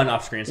 Yeah. Or done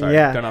off screen, sorry.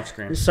 Yeah. Done off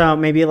screen. So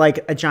maybe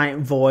like a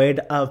giant void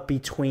of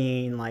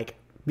between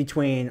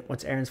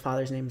what's Eren's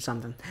father's name?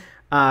 Something.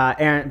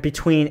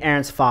 Between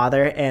Eren's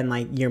father and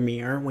like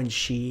Ymir, when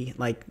she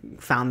like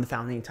found the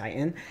founding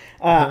Titan.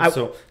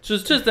 So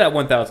just that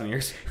 1,000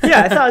 years.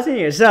 Yeah, 1,000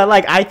 years. So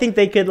like I think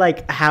they could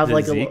like have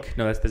like Zeke?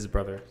 No, that's his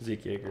brother,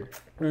 Zeke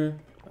Yeager.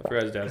 I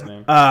forgot his dad's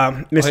name.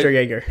 Mr.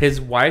 Yeager. His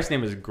wife's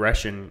name is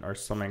Gretchen or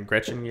something.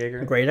 Gretchen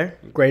Yeager. Greta.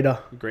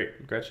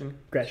 Gretchen.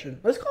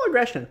 Let's call it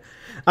Gretchen.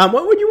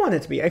 What would you want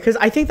it to be? Because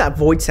I think that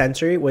void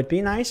sensory would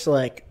be nice.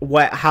 Like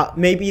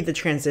maybe the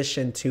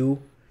transition to.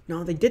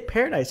 No, they did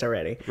Paradise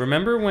already.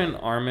 Remember when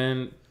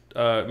Armin?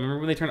 Remember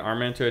when they turned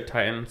Armin into a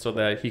Titan so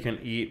that he can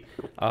eat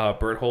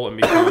bird hole and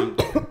become?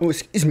 Oh,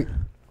 excuse me.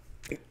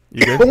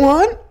 You good? Go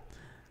on.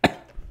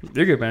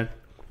 You're good, man.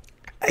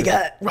 I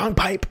got wrong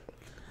pipe.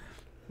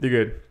 You're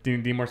good. Do you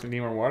need more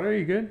water? Are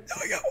you good? No,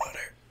 I got water.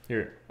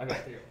 Here, I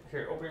got you.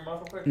 Here, open your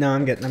mouth real quick. No,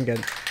 I'm good.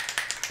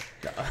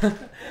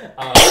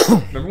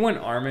 Remember when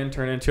Armin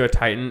turned into a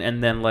Titan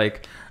and then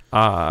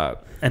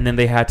and then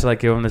they had to like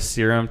give him the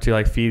serum to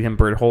like feed him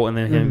bird hole and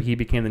then he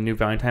became the new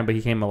Valentine, but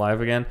he came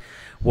alive again.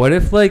 What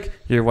if like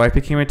your wife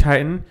became a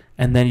Titan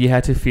and then you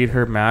had to feed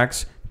her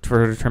Max for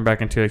her to turn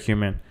back into a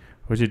human?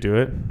 Would you do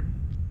it?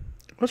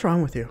 What's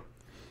wrong with you?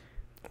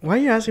 Why are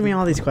you asking me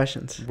all these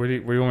questions? Where do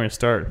you want me to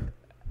start?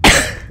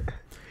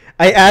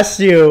 I asked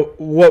you,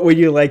 what would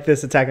you like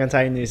this Attack on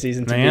Titan new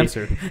season to be? I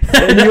answered.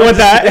 And you want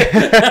that?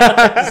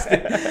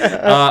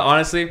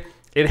 Honestly,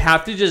 it'd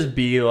have to just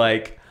be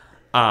like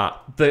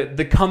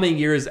the coming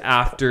years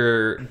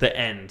after the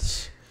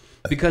ends.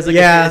 Because like,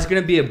 it's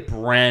going to be a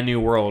brand new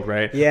world,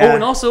 right? Yeah. Oh,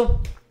 and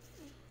also,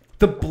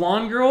 the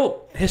blonde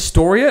girl,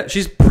 Historia,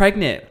 she's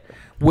pregnant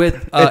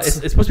with... it's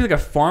supposed to be like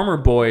a farmer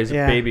boy's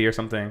baby or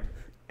something.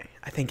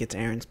 I think it's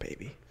Aaron's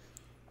baby.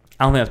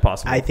 I don't think that's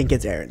possible. I think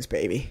it's Aaron's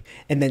baby.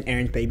 And then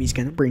Aaron's baby's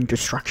going to bring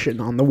destruction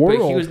on the world.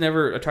 But he was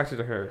never attracted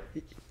to her.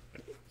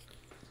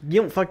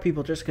 You don't fuck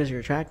people just because you're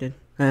attracted.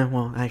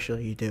 Well,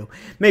 actually, you do.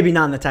 Maybe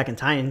not in the Attack on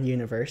Titan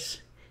universe.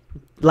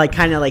 Like,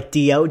 kind of like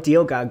Dio.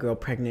 Dio got a girl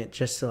pregnant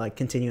just to, like,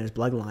 continue his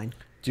bloodline.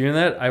 Do you know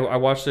that? I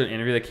watched an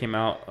interview that came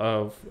out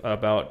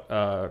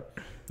about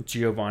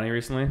Giovanni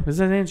recently. Was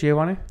that his name?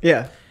 Giovanni?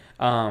 Yeah.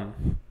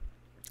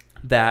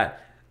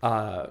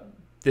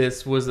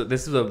 This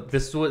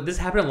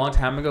happened a long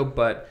time ago,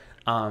 but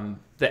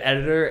the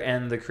editor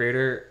and the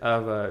creator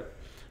of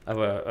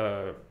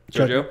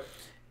JoJo,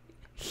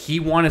 he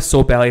wanted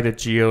so badly to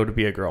Gio to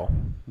be a girl.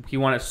 He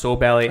wanted so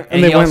badly,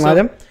 and they wouldn't let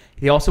him.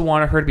 He also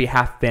wanted her to be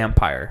half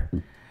vampire.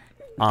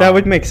 That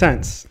would make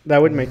sense. Right?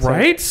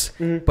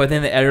 Mm-hmm. But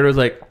then the editor was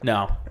like,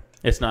 "No,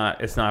 it's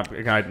not a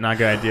good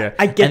idea."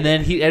 And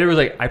then the editor was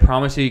like, "I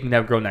promise you can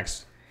have a girl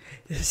next."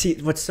 See,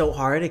 what's so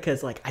hard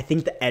because like I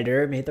think the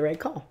editor made the right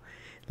call.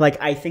 Like,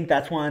 I think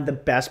that's one of the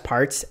best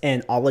parts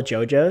in all of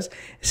JoJo's.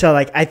 So,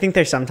 like, I think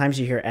there's sometimes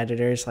you hear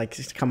editors, like,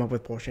 just come up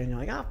with bullshit. And you're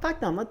like, oh, fuck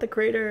them. Let the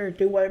creator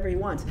do whatever he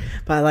wants.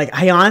 But, like,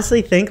 I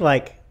honestly think,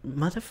 like,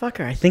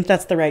 motherfucker, I think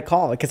that's the right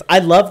call. Because I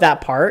love that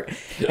part.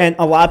 Yeah. And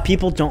a lot of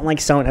people don't like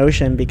Stone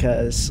Ocean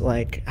because,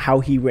 like, how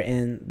he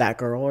written that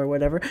girl or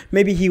whatever.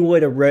 Maybe he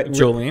would have written...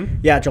 Jolene?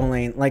 Yeah,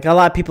 Jolene. Like, a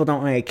lot of people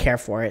don't really care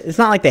for it. It's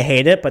not like they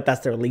hate it, but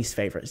that's their least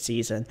favorite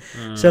season.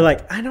 So,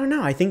 like, I don't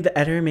know. I think the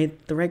editor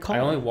made the right call. I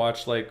only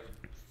watched, like...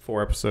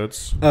 4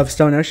 episodes of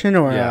Stone Ocean,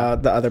 or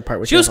the other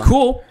part. She was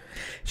cool.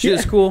 She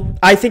was cool.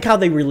 I think how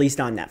they released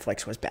on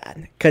Netflix was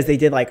bad because they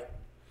did like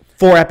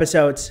 4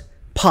 episodes,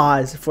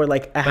 pause for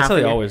like a half. That's how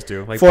they always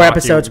do. Like 4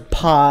 episodes,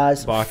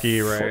 pause.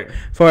 Baki, right?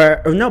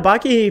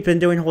 Baki been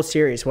doing a whole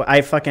series. Well,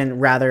 I fucking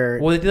rather.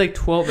 Well, they did like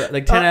 12,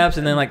 like 10 eps,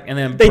 and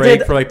then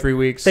break for like 3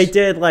 weeks. They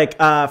did like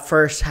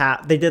first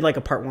half. They did like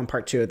a part 1,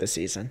 part 2 of the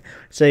season.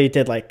 So they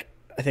did like.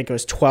 I think it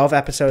was 12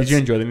 episodes. Did you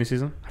enjoy the new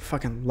season? I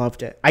fucking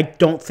loved it. I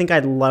don't think I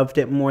loved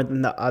it more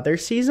than the other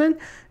season,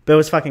 but it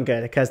was fucking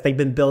good because they've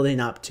been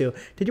building up to...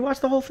 Did you watch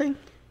the whole thing?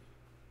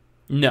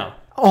 No.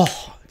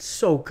 Oh, it's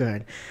so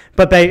good.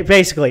 But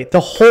basically, the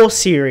whole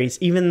series,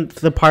 even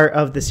the part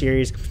of the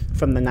series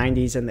from the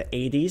 90s and the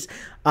 80s,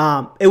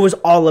 it was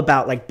all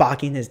about like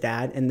Baki and his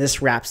dad, and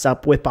this wraps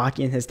up with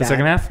Baki and his dad. The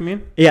second half, you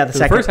mean? Yeah, the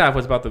second. The first half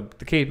was about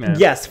the caveman.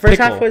 Yes, the first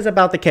half was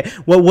about the kid.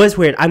 What was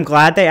weird, I'm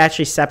glad they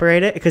actually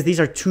separated because these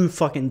are 2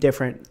 fucking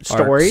different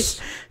stories.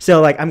 Arcs.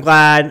 So like, I'm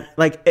glad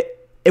like.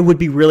 It would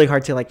be really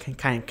hard to like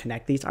kind of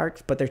connect these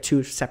arcs, but they're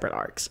 2 separate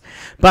arcs.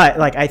 But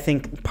like I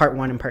think part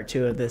 1 and part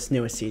 2 of this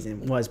newest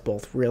season was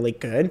both really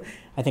good.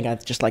 I think I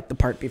just like the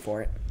part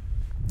before it.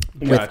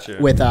 Gotcha.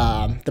 With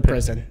the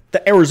prison,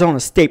 the Arizona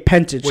State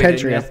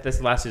Penitentiary. Wait, that's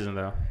the last season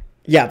though.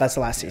 Yeah, that's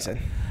the last season.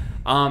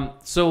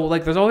 So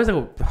like there's always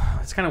like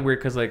it's kind of weird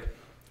because like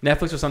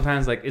Netflix will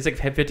sometimes like it's like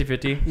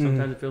 50-50.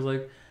 Sometimes it feels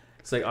like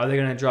it's like are they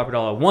gonna drop it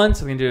all at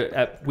once? Are they gonna do it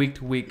at week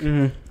to week?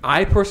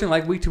 I personally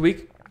like week to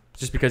week.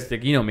 Just because,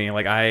 like, you know me,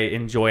 like, I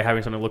enjoy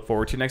having something to look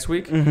forward to next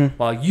week,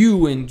 while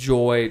you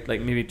enjoy, like,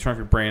 maybe turn off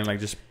your brain, like,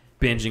 just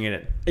binging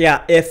it.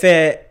 Yeah, if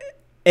it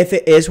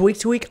is week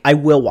to week, I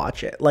will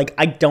watch it. Like,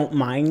 I don't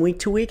mind week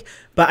to week,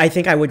 but I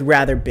think I would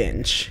rather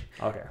binge.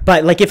 Okay.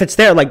 But, like, if it's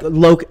there, like,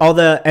 all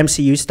the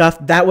MCU stuff,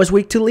 that was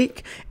week to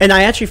week. And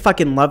I actually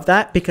fucking love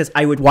that because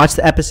I would watch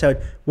the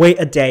episode, wait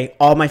a day,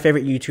 all my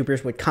favorite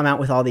YouTubers would come out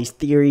with all these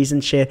theories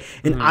and shit.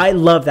 And I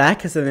love that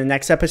because in the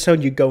next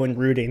episode, you go in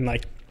rooting,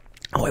 like,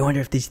 oh, I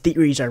wonder if these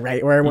theories are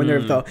right, or I wonder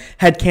if the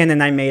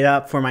headcanon I made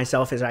up for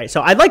myself is right.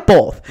 So I like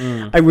both.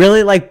 I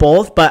really like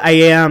both, but I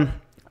am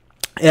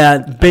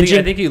Binging.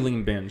 I think you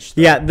lean binge.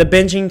 Yeah, the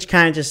binging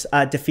kind of just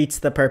defeats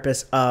the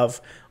purpose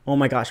of, oh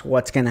my gosh,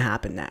 what's gonna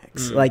happen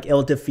next? Like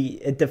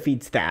it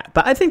defeats that.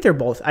 But I think they're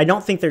both. I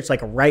don't think there's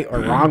like a right or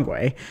wrong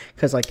way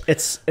because like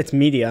it's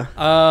media.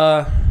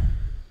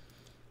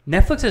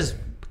 Netflix has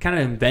kind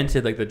of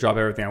invented like the drop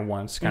everything at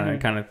once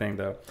kind of thing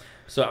though.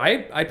 So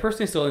I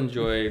personally still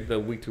enjoy the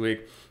week to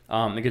week.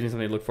 It gives me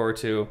something to look forward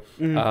to.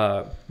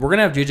 We're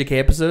gonna have JJK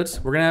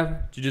episodes. We're gonna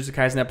have Jujutsu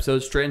Kaisen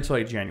episodes straight until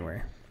like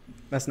January.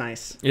 That's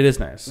nice. It is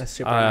nice. That's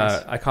super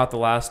nice. I caught the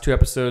last 2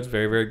 episodes.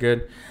 Very, very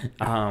good.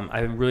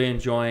 I've been really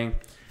enjoying.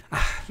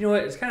 You know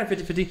what? It's kind of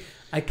 50-50.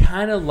 I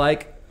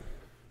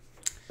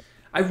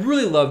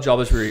really love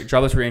Jobless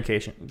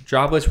Reincarnation.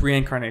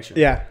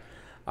 Yeah.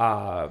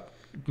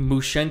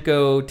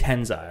 Mushenko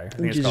Tensei. I think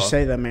You it's just called.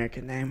 say the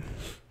American name.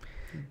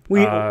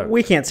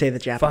 We can't say the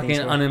Japanese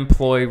Fucking one.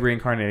 unemployed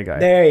reincarnated guy.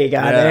 There you go.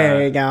 Yeah.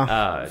 There you go.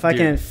 Fucking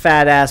Dude,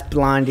 fat ass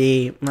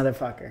blondie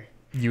motherfucker.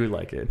 you would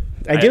like it.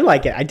 I do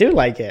like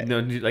it. No,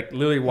 you, like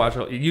literally watch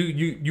it.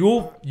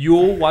 You'll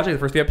watch like the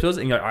first 3 episodes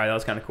and you're like, all right, that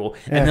was kind of cool.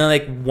 Yeah. And then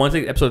like once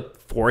like episode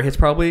 4 hits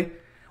probably,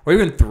 or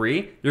even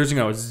 3, you're just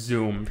gonna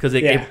zoom because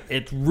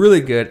it's really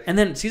good. And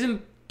then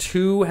season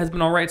 2 has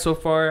been all right so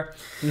far.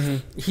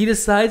 He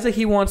decides that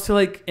he wants to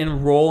like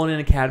enroll in an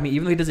academy,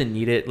 even though he doesn't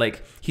need it.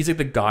 Like he's like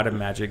the god of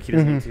magic. He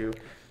doesn't need to,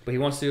 but he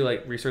wants to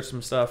like research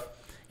some stuff.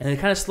 And then it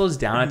kind of slows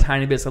down a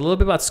tiny bit. It's a little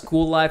bit about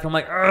school life. I'm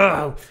like,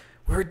 oh,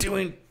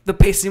 the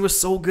pacing was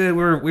so good.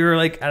 We were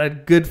like at a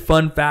good,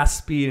 fun, fast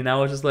speed, and I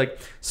was just like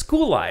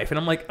school life, and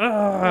I'm like,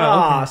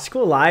 Oh,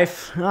 school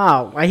life.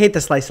 Oh, I hate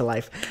the slice of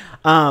life.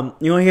 You want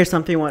to hear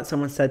something? What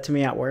someone said to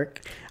me at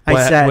work?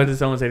 What did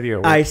someone say to you?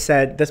 At work? I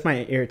said, this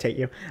might irritate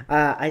you.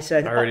 I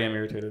said, I already am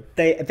irritated.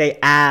 They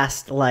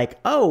asked like,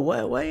 oh,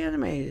 what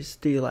animes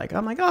do you like?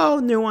 I'm like, oh,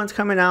 new one's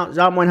coming out.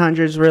 Zom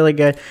 100 is really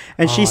good.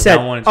 And she said,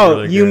 oh,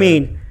 really you good.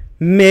 mean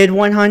mid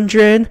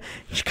 100?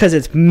 Because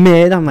it's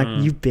mid. I'm like,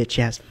 you bitch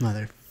ass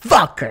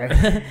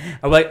motherfucker.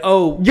 I'm like,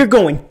 oh, You're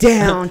going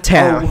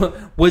downtown.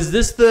 oh, was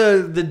this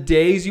the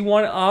days you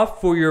wanted off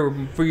for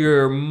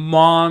your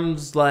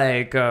mom's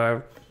like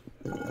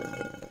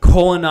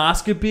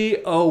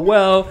colonoscopy? Oh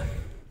well,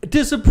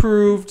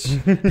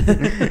 disapproved.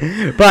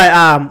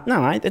 But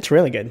no, it's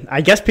really good.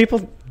 I guess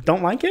people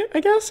don't like it.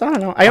 I guess I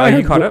don't know. Are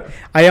you caught up?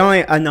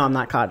 No, I'm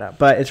not caught up,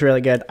 but it's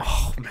really good.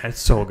 Oh man, it's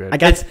so good.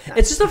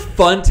 It's just a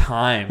fun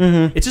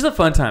time. It's just a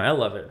fun time. I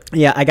love it.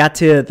 Yeah, I got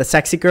to the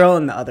sexy girl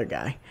and the other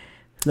guy.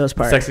 Those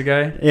parts. Sexy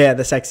guy. Yeah,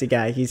 the sexy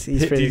guy. He's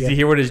pretty Did you good.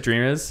 hear what his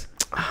dream is?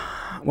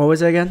 What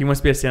was it again? He wants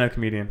to be a stand-up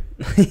comedian.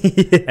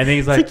 And then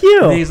he's like, like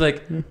you. And then he's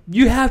like,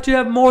 you have to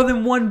have more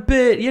than one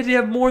bit. You have to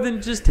have more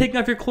than just taking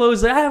off your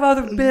clothes. Like, I have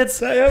other bits.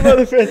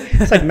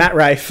 It's like Matt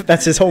Rife.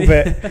 That's his whole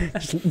bit.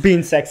 Just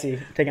being sexy,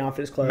 taking off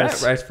his clothes.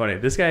 Matt Rife's funny.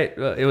 This guy, it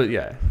was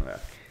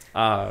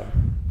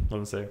let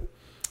me say,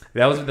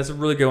 that's a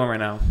really good one right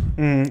now.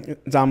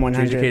 Zom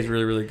 100. JJK is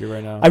really, really good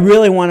right now. I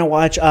really want to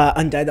watch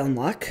Undead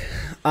Unluck.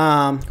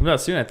 Comes out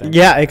soon, I think.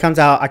 Yeah, it comes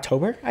out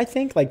October, I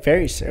think, like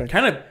very soon.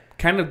 Kind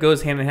of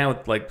goes hand in hand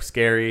with like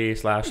scary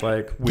 /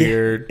 like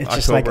weird. It's October.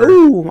 just like,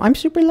 ooh, I'm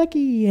super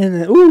lucky,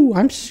 and ooh,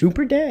 I'm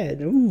super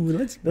dead. Ooh,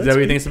 let's. Is that what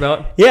you think it's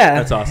about? Yeah,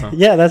 That's awesome.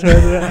 Yeah, that's what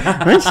it's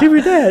about. I'm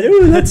super dead.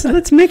 Ooh,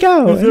 let's make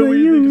out. Is that what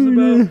you think it's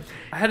about?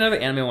 I had another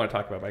anime I want to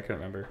talk about, but I couldn't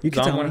remember. You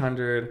can Zom tell me.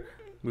 100,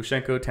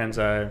 Mushenko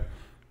Tensei,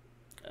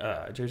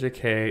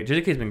 JJK.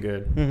 JJK's been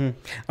good.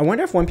 I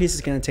wonder if One Piece is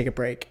gonna take a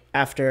break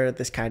after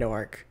this Kaido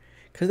arc,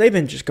 because they've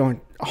been just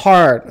going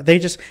hard.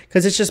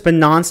 Because it's just been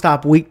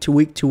nonstop, week to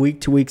week to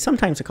week to week.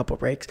 Sometimes a couple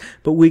breaks,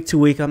 but week to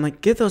week. I'm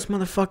like, give those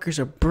motherfuckers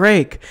a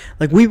break.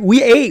 Like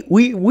we ate,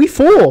 we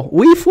full.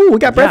 We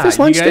got breakfast,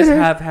 lunch, you guys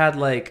dinner. have had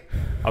like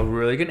a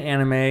really good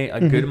anime, a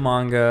good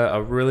manga,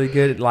 a really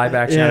good live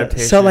action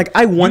adaptation. So like,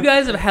 you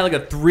guys have had like a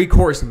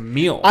 3-course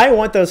meal. I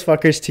want those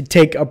fuckers to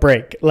take a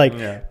break, like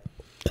Yeah.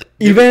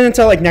 even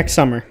until like next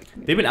summer.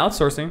 They've been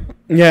outsourcing.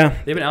 Yeah,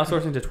 They've been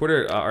outsourcing to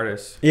Twitter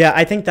artists. yeah.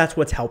 I think that's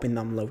what's helping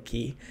them low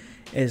key.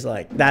 Is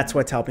like that's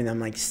what's helping them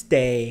like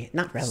stay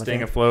not relevant,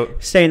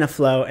 staying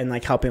afloat and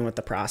like helping with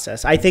the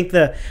process. I think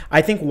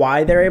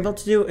why they're able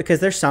to do it,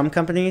 because there's some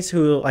companies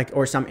who like,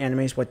 or some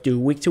animes what do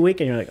week to week,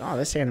 and you're like, oh,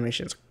 this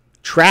animation's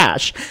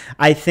trash.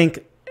 I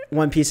think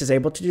One Piece is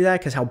able to do that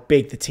because how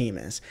big the team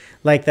is.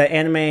 Like the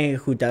anime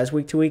who does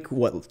week to week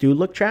what do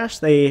look trash,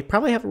 they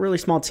probably have a really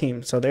small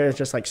team, so they're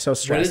just like so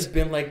stressed. What has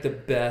been like the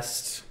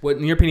best? What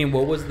in your opinion?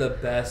 What was the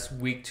best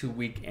week to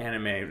week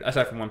anime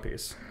aside from One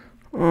Piece?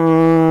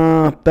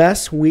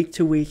 Best week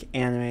to week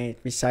anime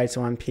besides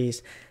One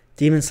Piece,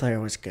 Demon Slayer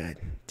was good.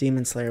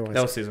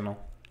 That was seasonal.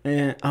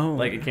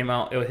 Like it came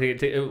out. It'll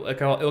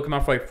come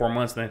out for like 4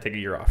 months, and then take a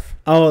year off.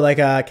 Oh, like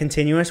a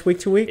continuous week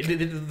to week.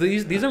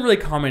 These aren't really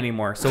common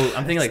anymore. So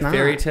I'm thinking like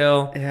Fairy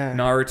Tail,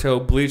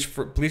 Naruto, Bleach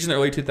in the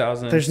early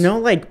 2000s. There's no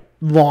like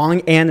long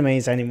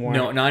animes anymore.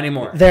 No, not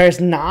anymore.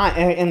 There's not,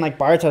 and like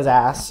Boruto's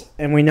ass,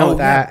 and we know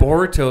that. Yeah,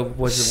 Boruto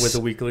was with a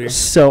weekly.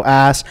 So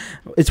ass.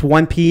 It's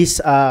One Piece.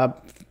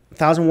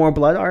 Thousand War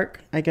Blood arc.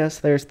 I guess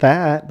there's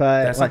that,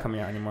 but That's not coming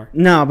out anymore.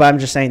 No, but I'm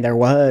just saying there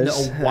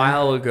was. A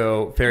while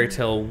ago, Fairy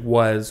Tail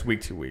was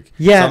week to week.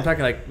 Yeah. So I'm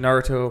talking like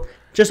Naruto.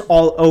 Just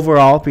all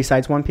overall,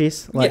 besides One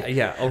Piece. Like,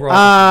 yeah,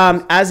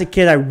 overall. As a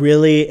kid, I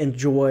really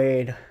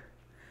enjoyed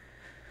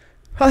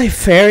probably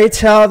Fairy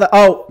Tail.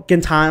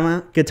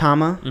 Gintama.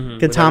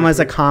 Gintama is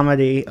a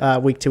comedy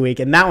week to week,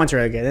 and that one's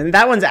really good. And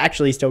that one's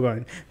actually still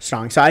going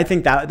strong. So I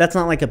think that's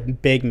not like a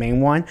big main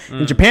one.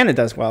 In Japan, it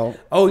does well.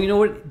 Oh, you know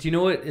what? Do you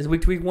know what is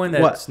week to week one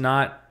that's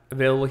not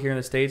available here in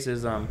the States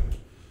is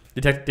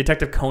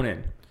Detective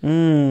Conan.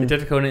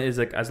 Detective Conan is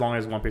like as long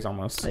as One Piece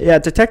almost. Yeah,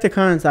 Detective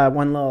Conan's that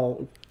one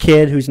little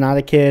kid who's not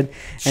a kid,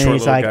 and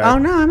he's like, guy. "Oh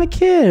no, I'm a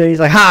kid." And he's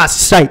like, "Ha,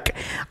 psych!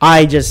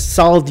 I just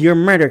solved your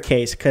murder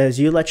case because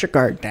you let your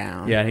guard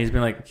down." Yeah, and he's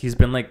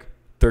been like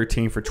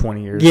 13 for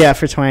 20 years. Yeah,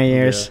 for 20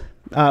 years.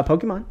 Yeah.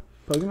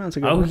 Pokemon's a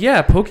good one. Oh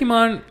yeah,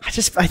 Pokemon.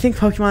 I think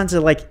Pokemon's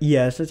like,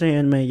 yes, it's an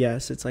anime.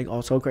 Yes, it's like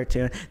also a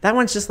cartoon. That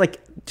one's just like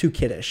too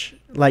kiddish.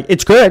 Like,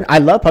 it's good. I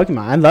love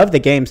Pokemon. I love the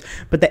games,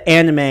 but the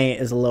anime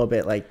is a little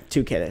bit like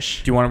too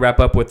kiddish. Do you want to wrap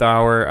up with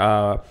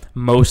our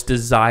most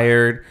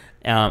desired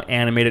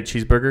animated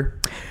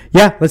cheeseburger?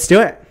 Yeah, let's do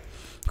it.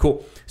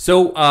 Cool.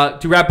 So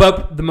to wrap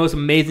up the most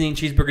amazing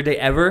cheeseburger day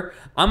ever,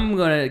 I'm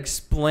gonna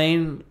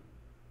explain.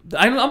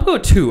 I'm gonna go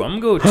two. I'm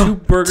gonna go two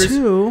burgers.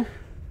 Two.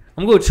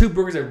 I'm gonna go two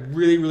burgers I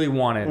really, really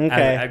wanted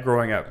at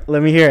growing up.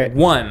 Let me hear it.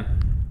 One.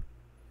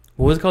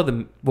 What was it called?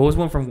 What was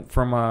one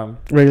from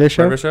Regular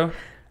Show? Regular Show?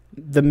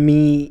 The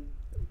meat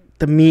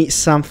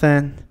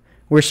something.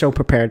 We're so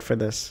prepared for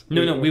this.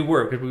 No, we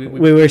were.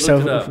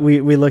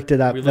 We looked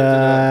it up.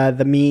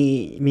 The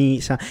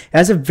meat something. It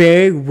has a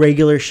very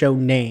Regular Show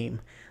name.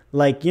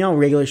 Like, you know,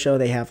 Regular Show,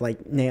 they have like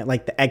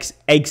the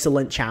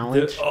excellent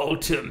challenge. The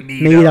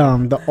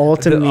ultimatum. The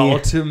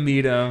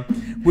ultimatum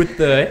with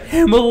the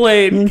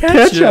Himalayan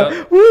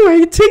ketchup.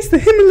 Ooh, it takes the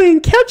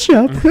Himalayan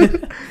ketchup.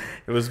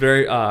 It was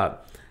very,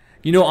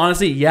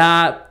 honestly,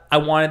 yeah, I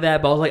wanted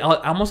that, but I was like,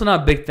 I'm also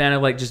not a big fan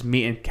of like just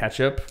meat and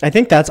ketchup. I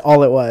think that's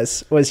all it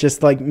was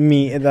just like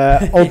meat,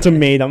 the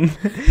ultimatum.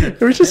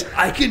 It was just,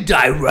 I could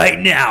die right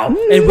now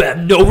and have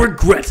no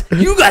regrets.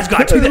 You guys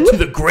got to take that to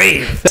the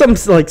grave. Some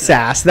like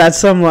sass. That's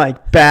some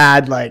like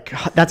bad, like,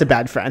 that's a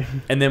bad friend.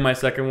 And then my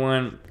second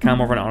one, kind of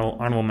more of an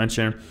honorable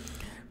mention.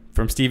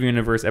 From Steven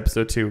Universe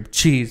episode 2,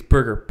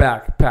 cheeseburger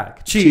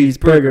backpack.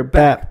 Cheeseburger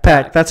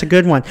backpack. That's a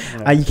good one.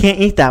 Yeah. You can't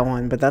eat that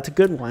one, but that's a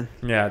good one.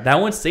 Yeah, that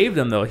one saved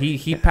him though.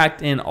 He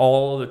packed in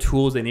all the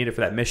tools they needed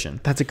for that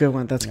mission. That's a good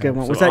one. That's a good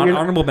one. So was that your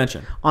honorable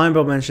mention?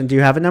 Honorable mention. Do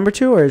you have a number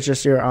 2, or is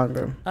just your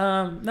honorable?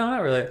 No,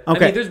 not really. Okay. I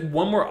mean, there's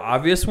one more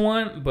obvious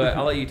one, but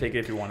I'll let you take it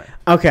if you want it.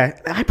 Okay,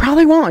 I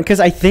probably won't because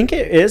I think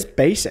it is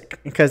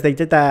basic because they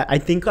did that. I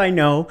think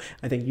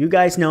you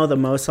guys know the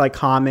most like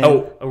common.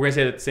 Oh, we're gonna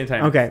say it at the same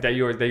time. Okay. That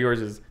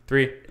yours is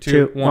 3,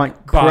 2, 1.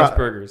 Bob's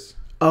Burgers.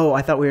 Oh,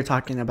 I thought we were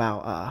talking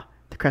about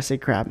the Krusty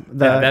Krab.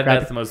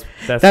 That's the most.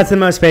 That's the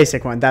most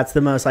basic one. That's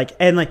the most like,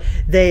 and like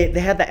they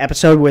had the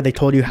episode where they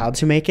told you how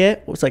to make it.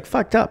 It was like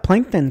fucked up.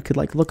 Plankton could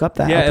like look up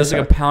that. Yeah, episode. It was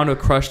like a pound of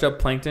crushed up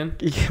plankton.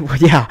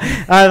 Yeah,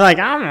 I was like,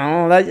 I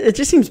don't know. It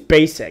just seems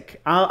basic.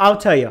 I'll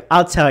tell you.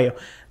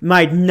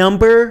 My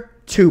number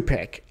 2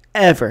 pick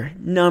ever,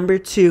 number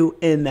 2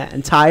 in the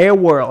entire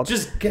world.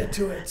 Just get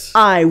to it.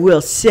 I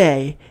will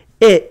say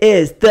it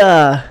is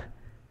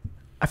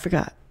I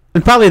forgot.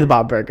 And probably the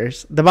Bob's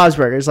Burgers. The Bob's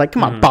Burgers. Like,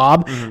 come on,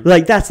 Bob. Mm-hmm.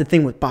 Like, that's the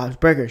thing with Bob's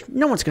Burgers.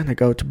 No one's going to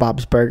go to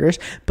Bob's Burgers.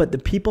 But the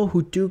people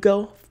who do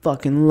go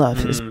fucking love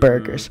his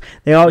burgers.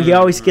 He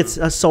always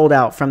gets sold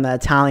out from the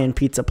Italian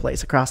pizza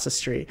place across the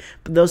street.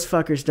 But those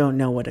fuckers don't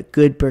know what a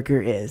good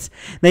burger is.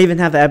 They even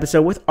have the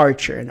episode with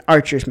Archer. And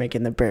Archer's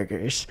making the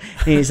burgers.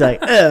 And he's like,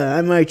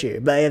 I'm Archer,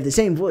 but I have the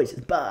same voice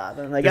as Bob.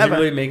 I'm like, does he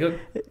really make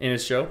it in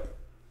his show?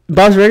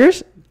 Bob's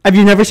Burgers? Have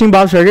you never seen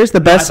Bob's Burgers? The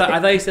best. I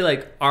thought you said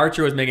like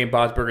Archer was making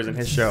Bob's Burgers in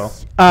his show.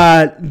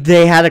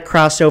 They had a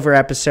crossover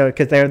episode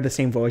because they're the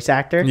same voice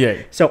actor. Yeah.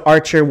 So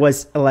Archer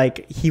was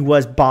like he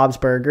was Bob's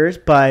Burgers,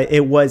 but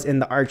it was in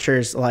the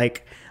Archer's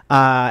like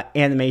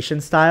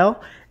animation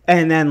style.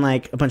 And then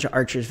like a bunch of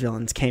Archer's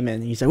villains came in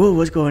and he's like, "Whoa,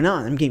 what's going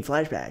on? I'm getting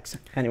flashbacks."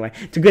 Anyway,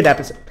 it's a good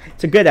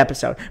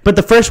episode. But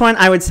the first one,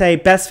 I would say,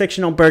 best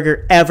fictional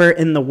burger ever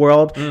in the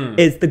world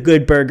is the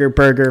Good Burger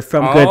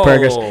from Good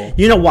Burgers.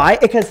 You know why?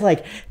 Because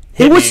like.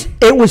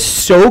 It was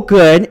so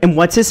good, and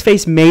what's his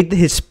face made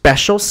his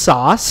special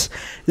sauce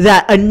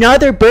that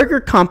another burger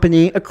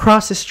company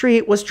across the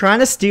street was trying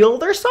to steal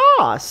their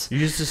sauce. You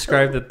just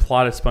described the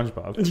plot of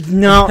SpongeBob.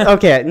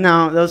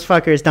 No, those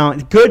fuckers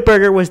don't. Good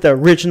Burger was the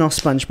original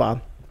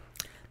SpongeBob.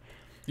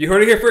 You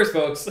heard it here first,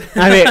 folks.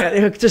 I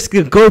mean, just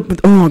Good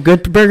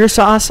Burger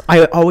sauce.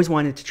 I always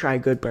wanted to try a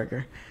Good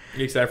Burger.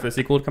 You excited for the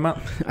sequel to come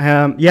out?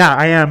 Yeah,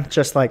 I am.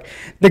 Just like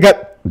the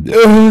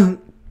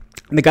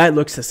guy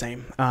looks the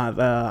same.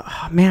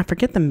 I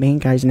forget the main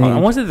guy's name. I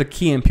want to say the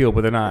Key and Peele,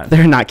 but they're not.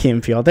 They're not Key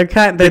and Peele. They're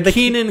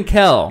Keenan and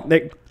Kel.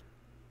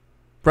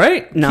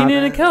 Right? No,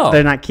 Keenan and Kel.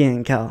 They're not Keenan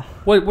and Kel.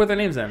 What are their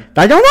names then?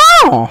 I don't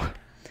know.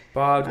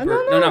 Bob's I Burger.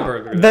 don't No, know. not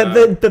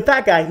Burger. The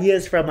fat guy, he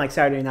is from like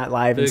Saturday Night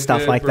Live and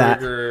stuff like that.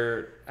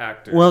 Burger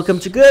actors. Welcome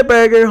to Good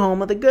Burger,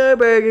 home of the Good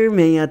Burger.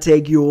 May I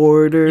take your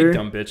order? You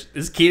dumb bitch.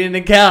 It's Keenan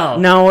and Cal.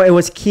 No, it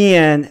was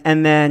Kian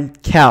and then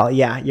Cal.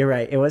 Yeah, you're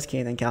right. It was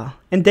Kian and Cal.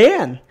 And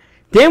Dan.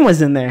 Dan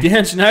was in there.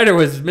 Dan Schneider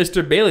was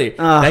Mr. Bailey.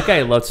 That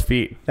guy loves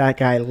feet. That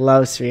guy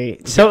loves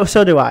feet. So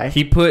do I.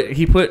 He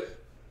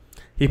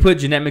put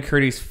Jeanette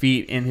McCurdy's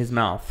feet in his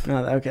mouth. Oh,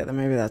 okay, then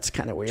maybe that's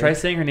kind of weird. Try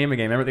saying her name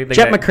again. Remember the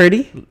Jet guy?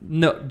 McCurdy?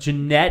 No,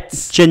 Jeanette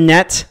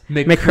Jeanette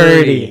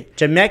McCurdy.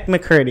 Jeanette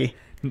McCurdy.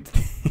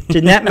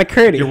 Jeanette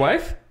McCurdy. Your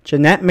wife?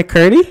 Jeanette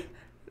McCurdy?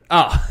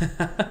 Oh.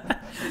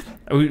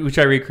 we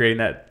tried recreating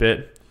that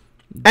bit.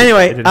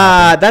 Anyway, It didn't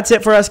happen. that's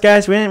it for us,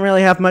 guys. We didn't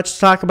really have much to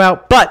talk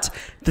about, but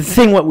the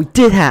thing what we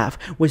did have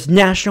was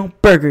National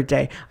Burger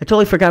Day. I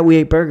totally forgot we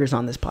ate burgers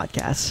on this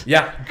podcast.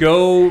 Yeah,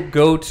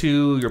 go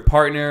to your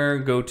partner,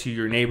 go to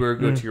your neighbor,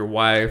 go to your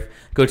wife,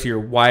 go to your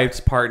wife's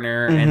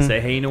partner, and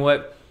say, hey, you know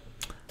what?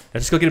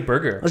 Let's just go get a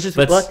burger.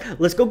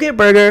 Let's go get a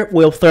burger.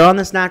 We'll throw on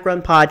the Snack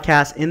Run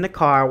podcast in the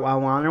car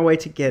while we're on our way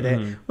to get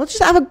it. Let's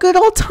just have a good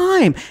old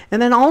time.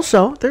 And then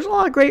also, there's a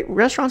lot of great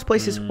restaurants,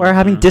 places where are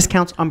having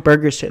discounts on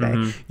burgers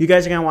today. You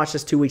guys are gonna watch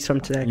this 2 weeks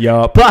from today.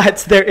 Yup.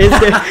 But there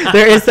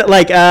is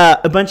like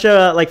a bunch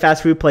of like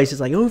fast food places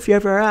like, oh, if you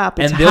ever app,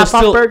 it's half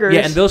off burgers.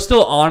 Yeah, and they'll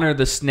still honor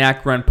the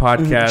Snack Run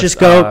podcast. Just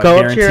go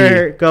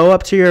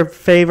up to your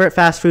favorite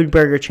fast food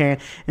burger chain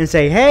and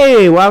say,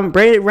 hey, well,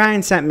 Brady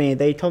Ryan sent me.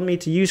 They told me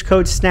to use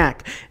code SNACK.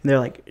 And they're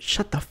like,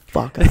 shut the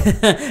fuck up.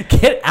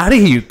 Get out of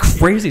here, you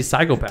crazy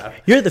psychopath.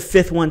 You're the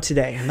fifth one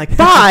today. I'm like,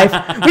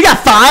 5? We got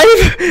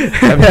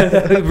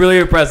 5? Really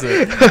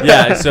impressive.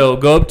 Yeah, so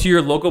go up to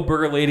your local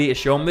burger lady,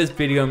 show them this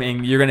video,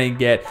 and you're going to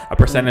get a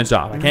percentage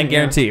off. I can't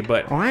guarantee,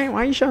 but... Why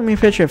are you showing me a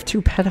picture of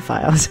 2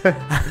 pedophiles?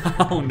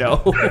 Oh,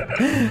 no.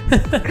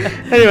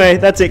 Anyway,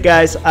 that's it,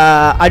 guys.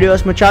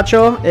 Adios,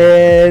 muchacho.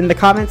 In the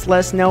comments, let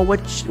us know what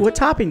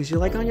toppings you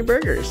like on your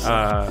burgers.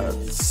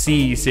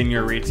 Si,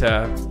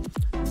 señorita.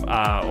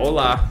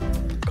 Hola.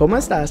 ¿Cómo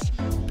estás?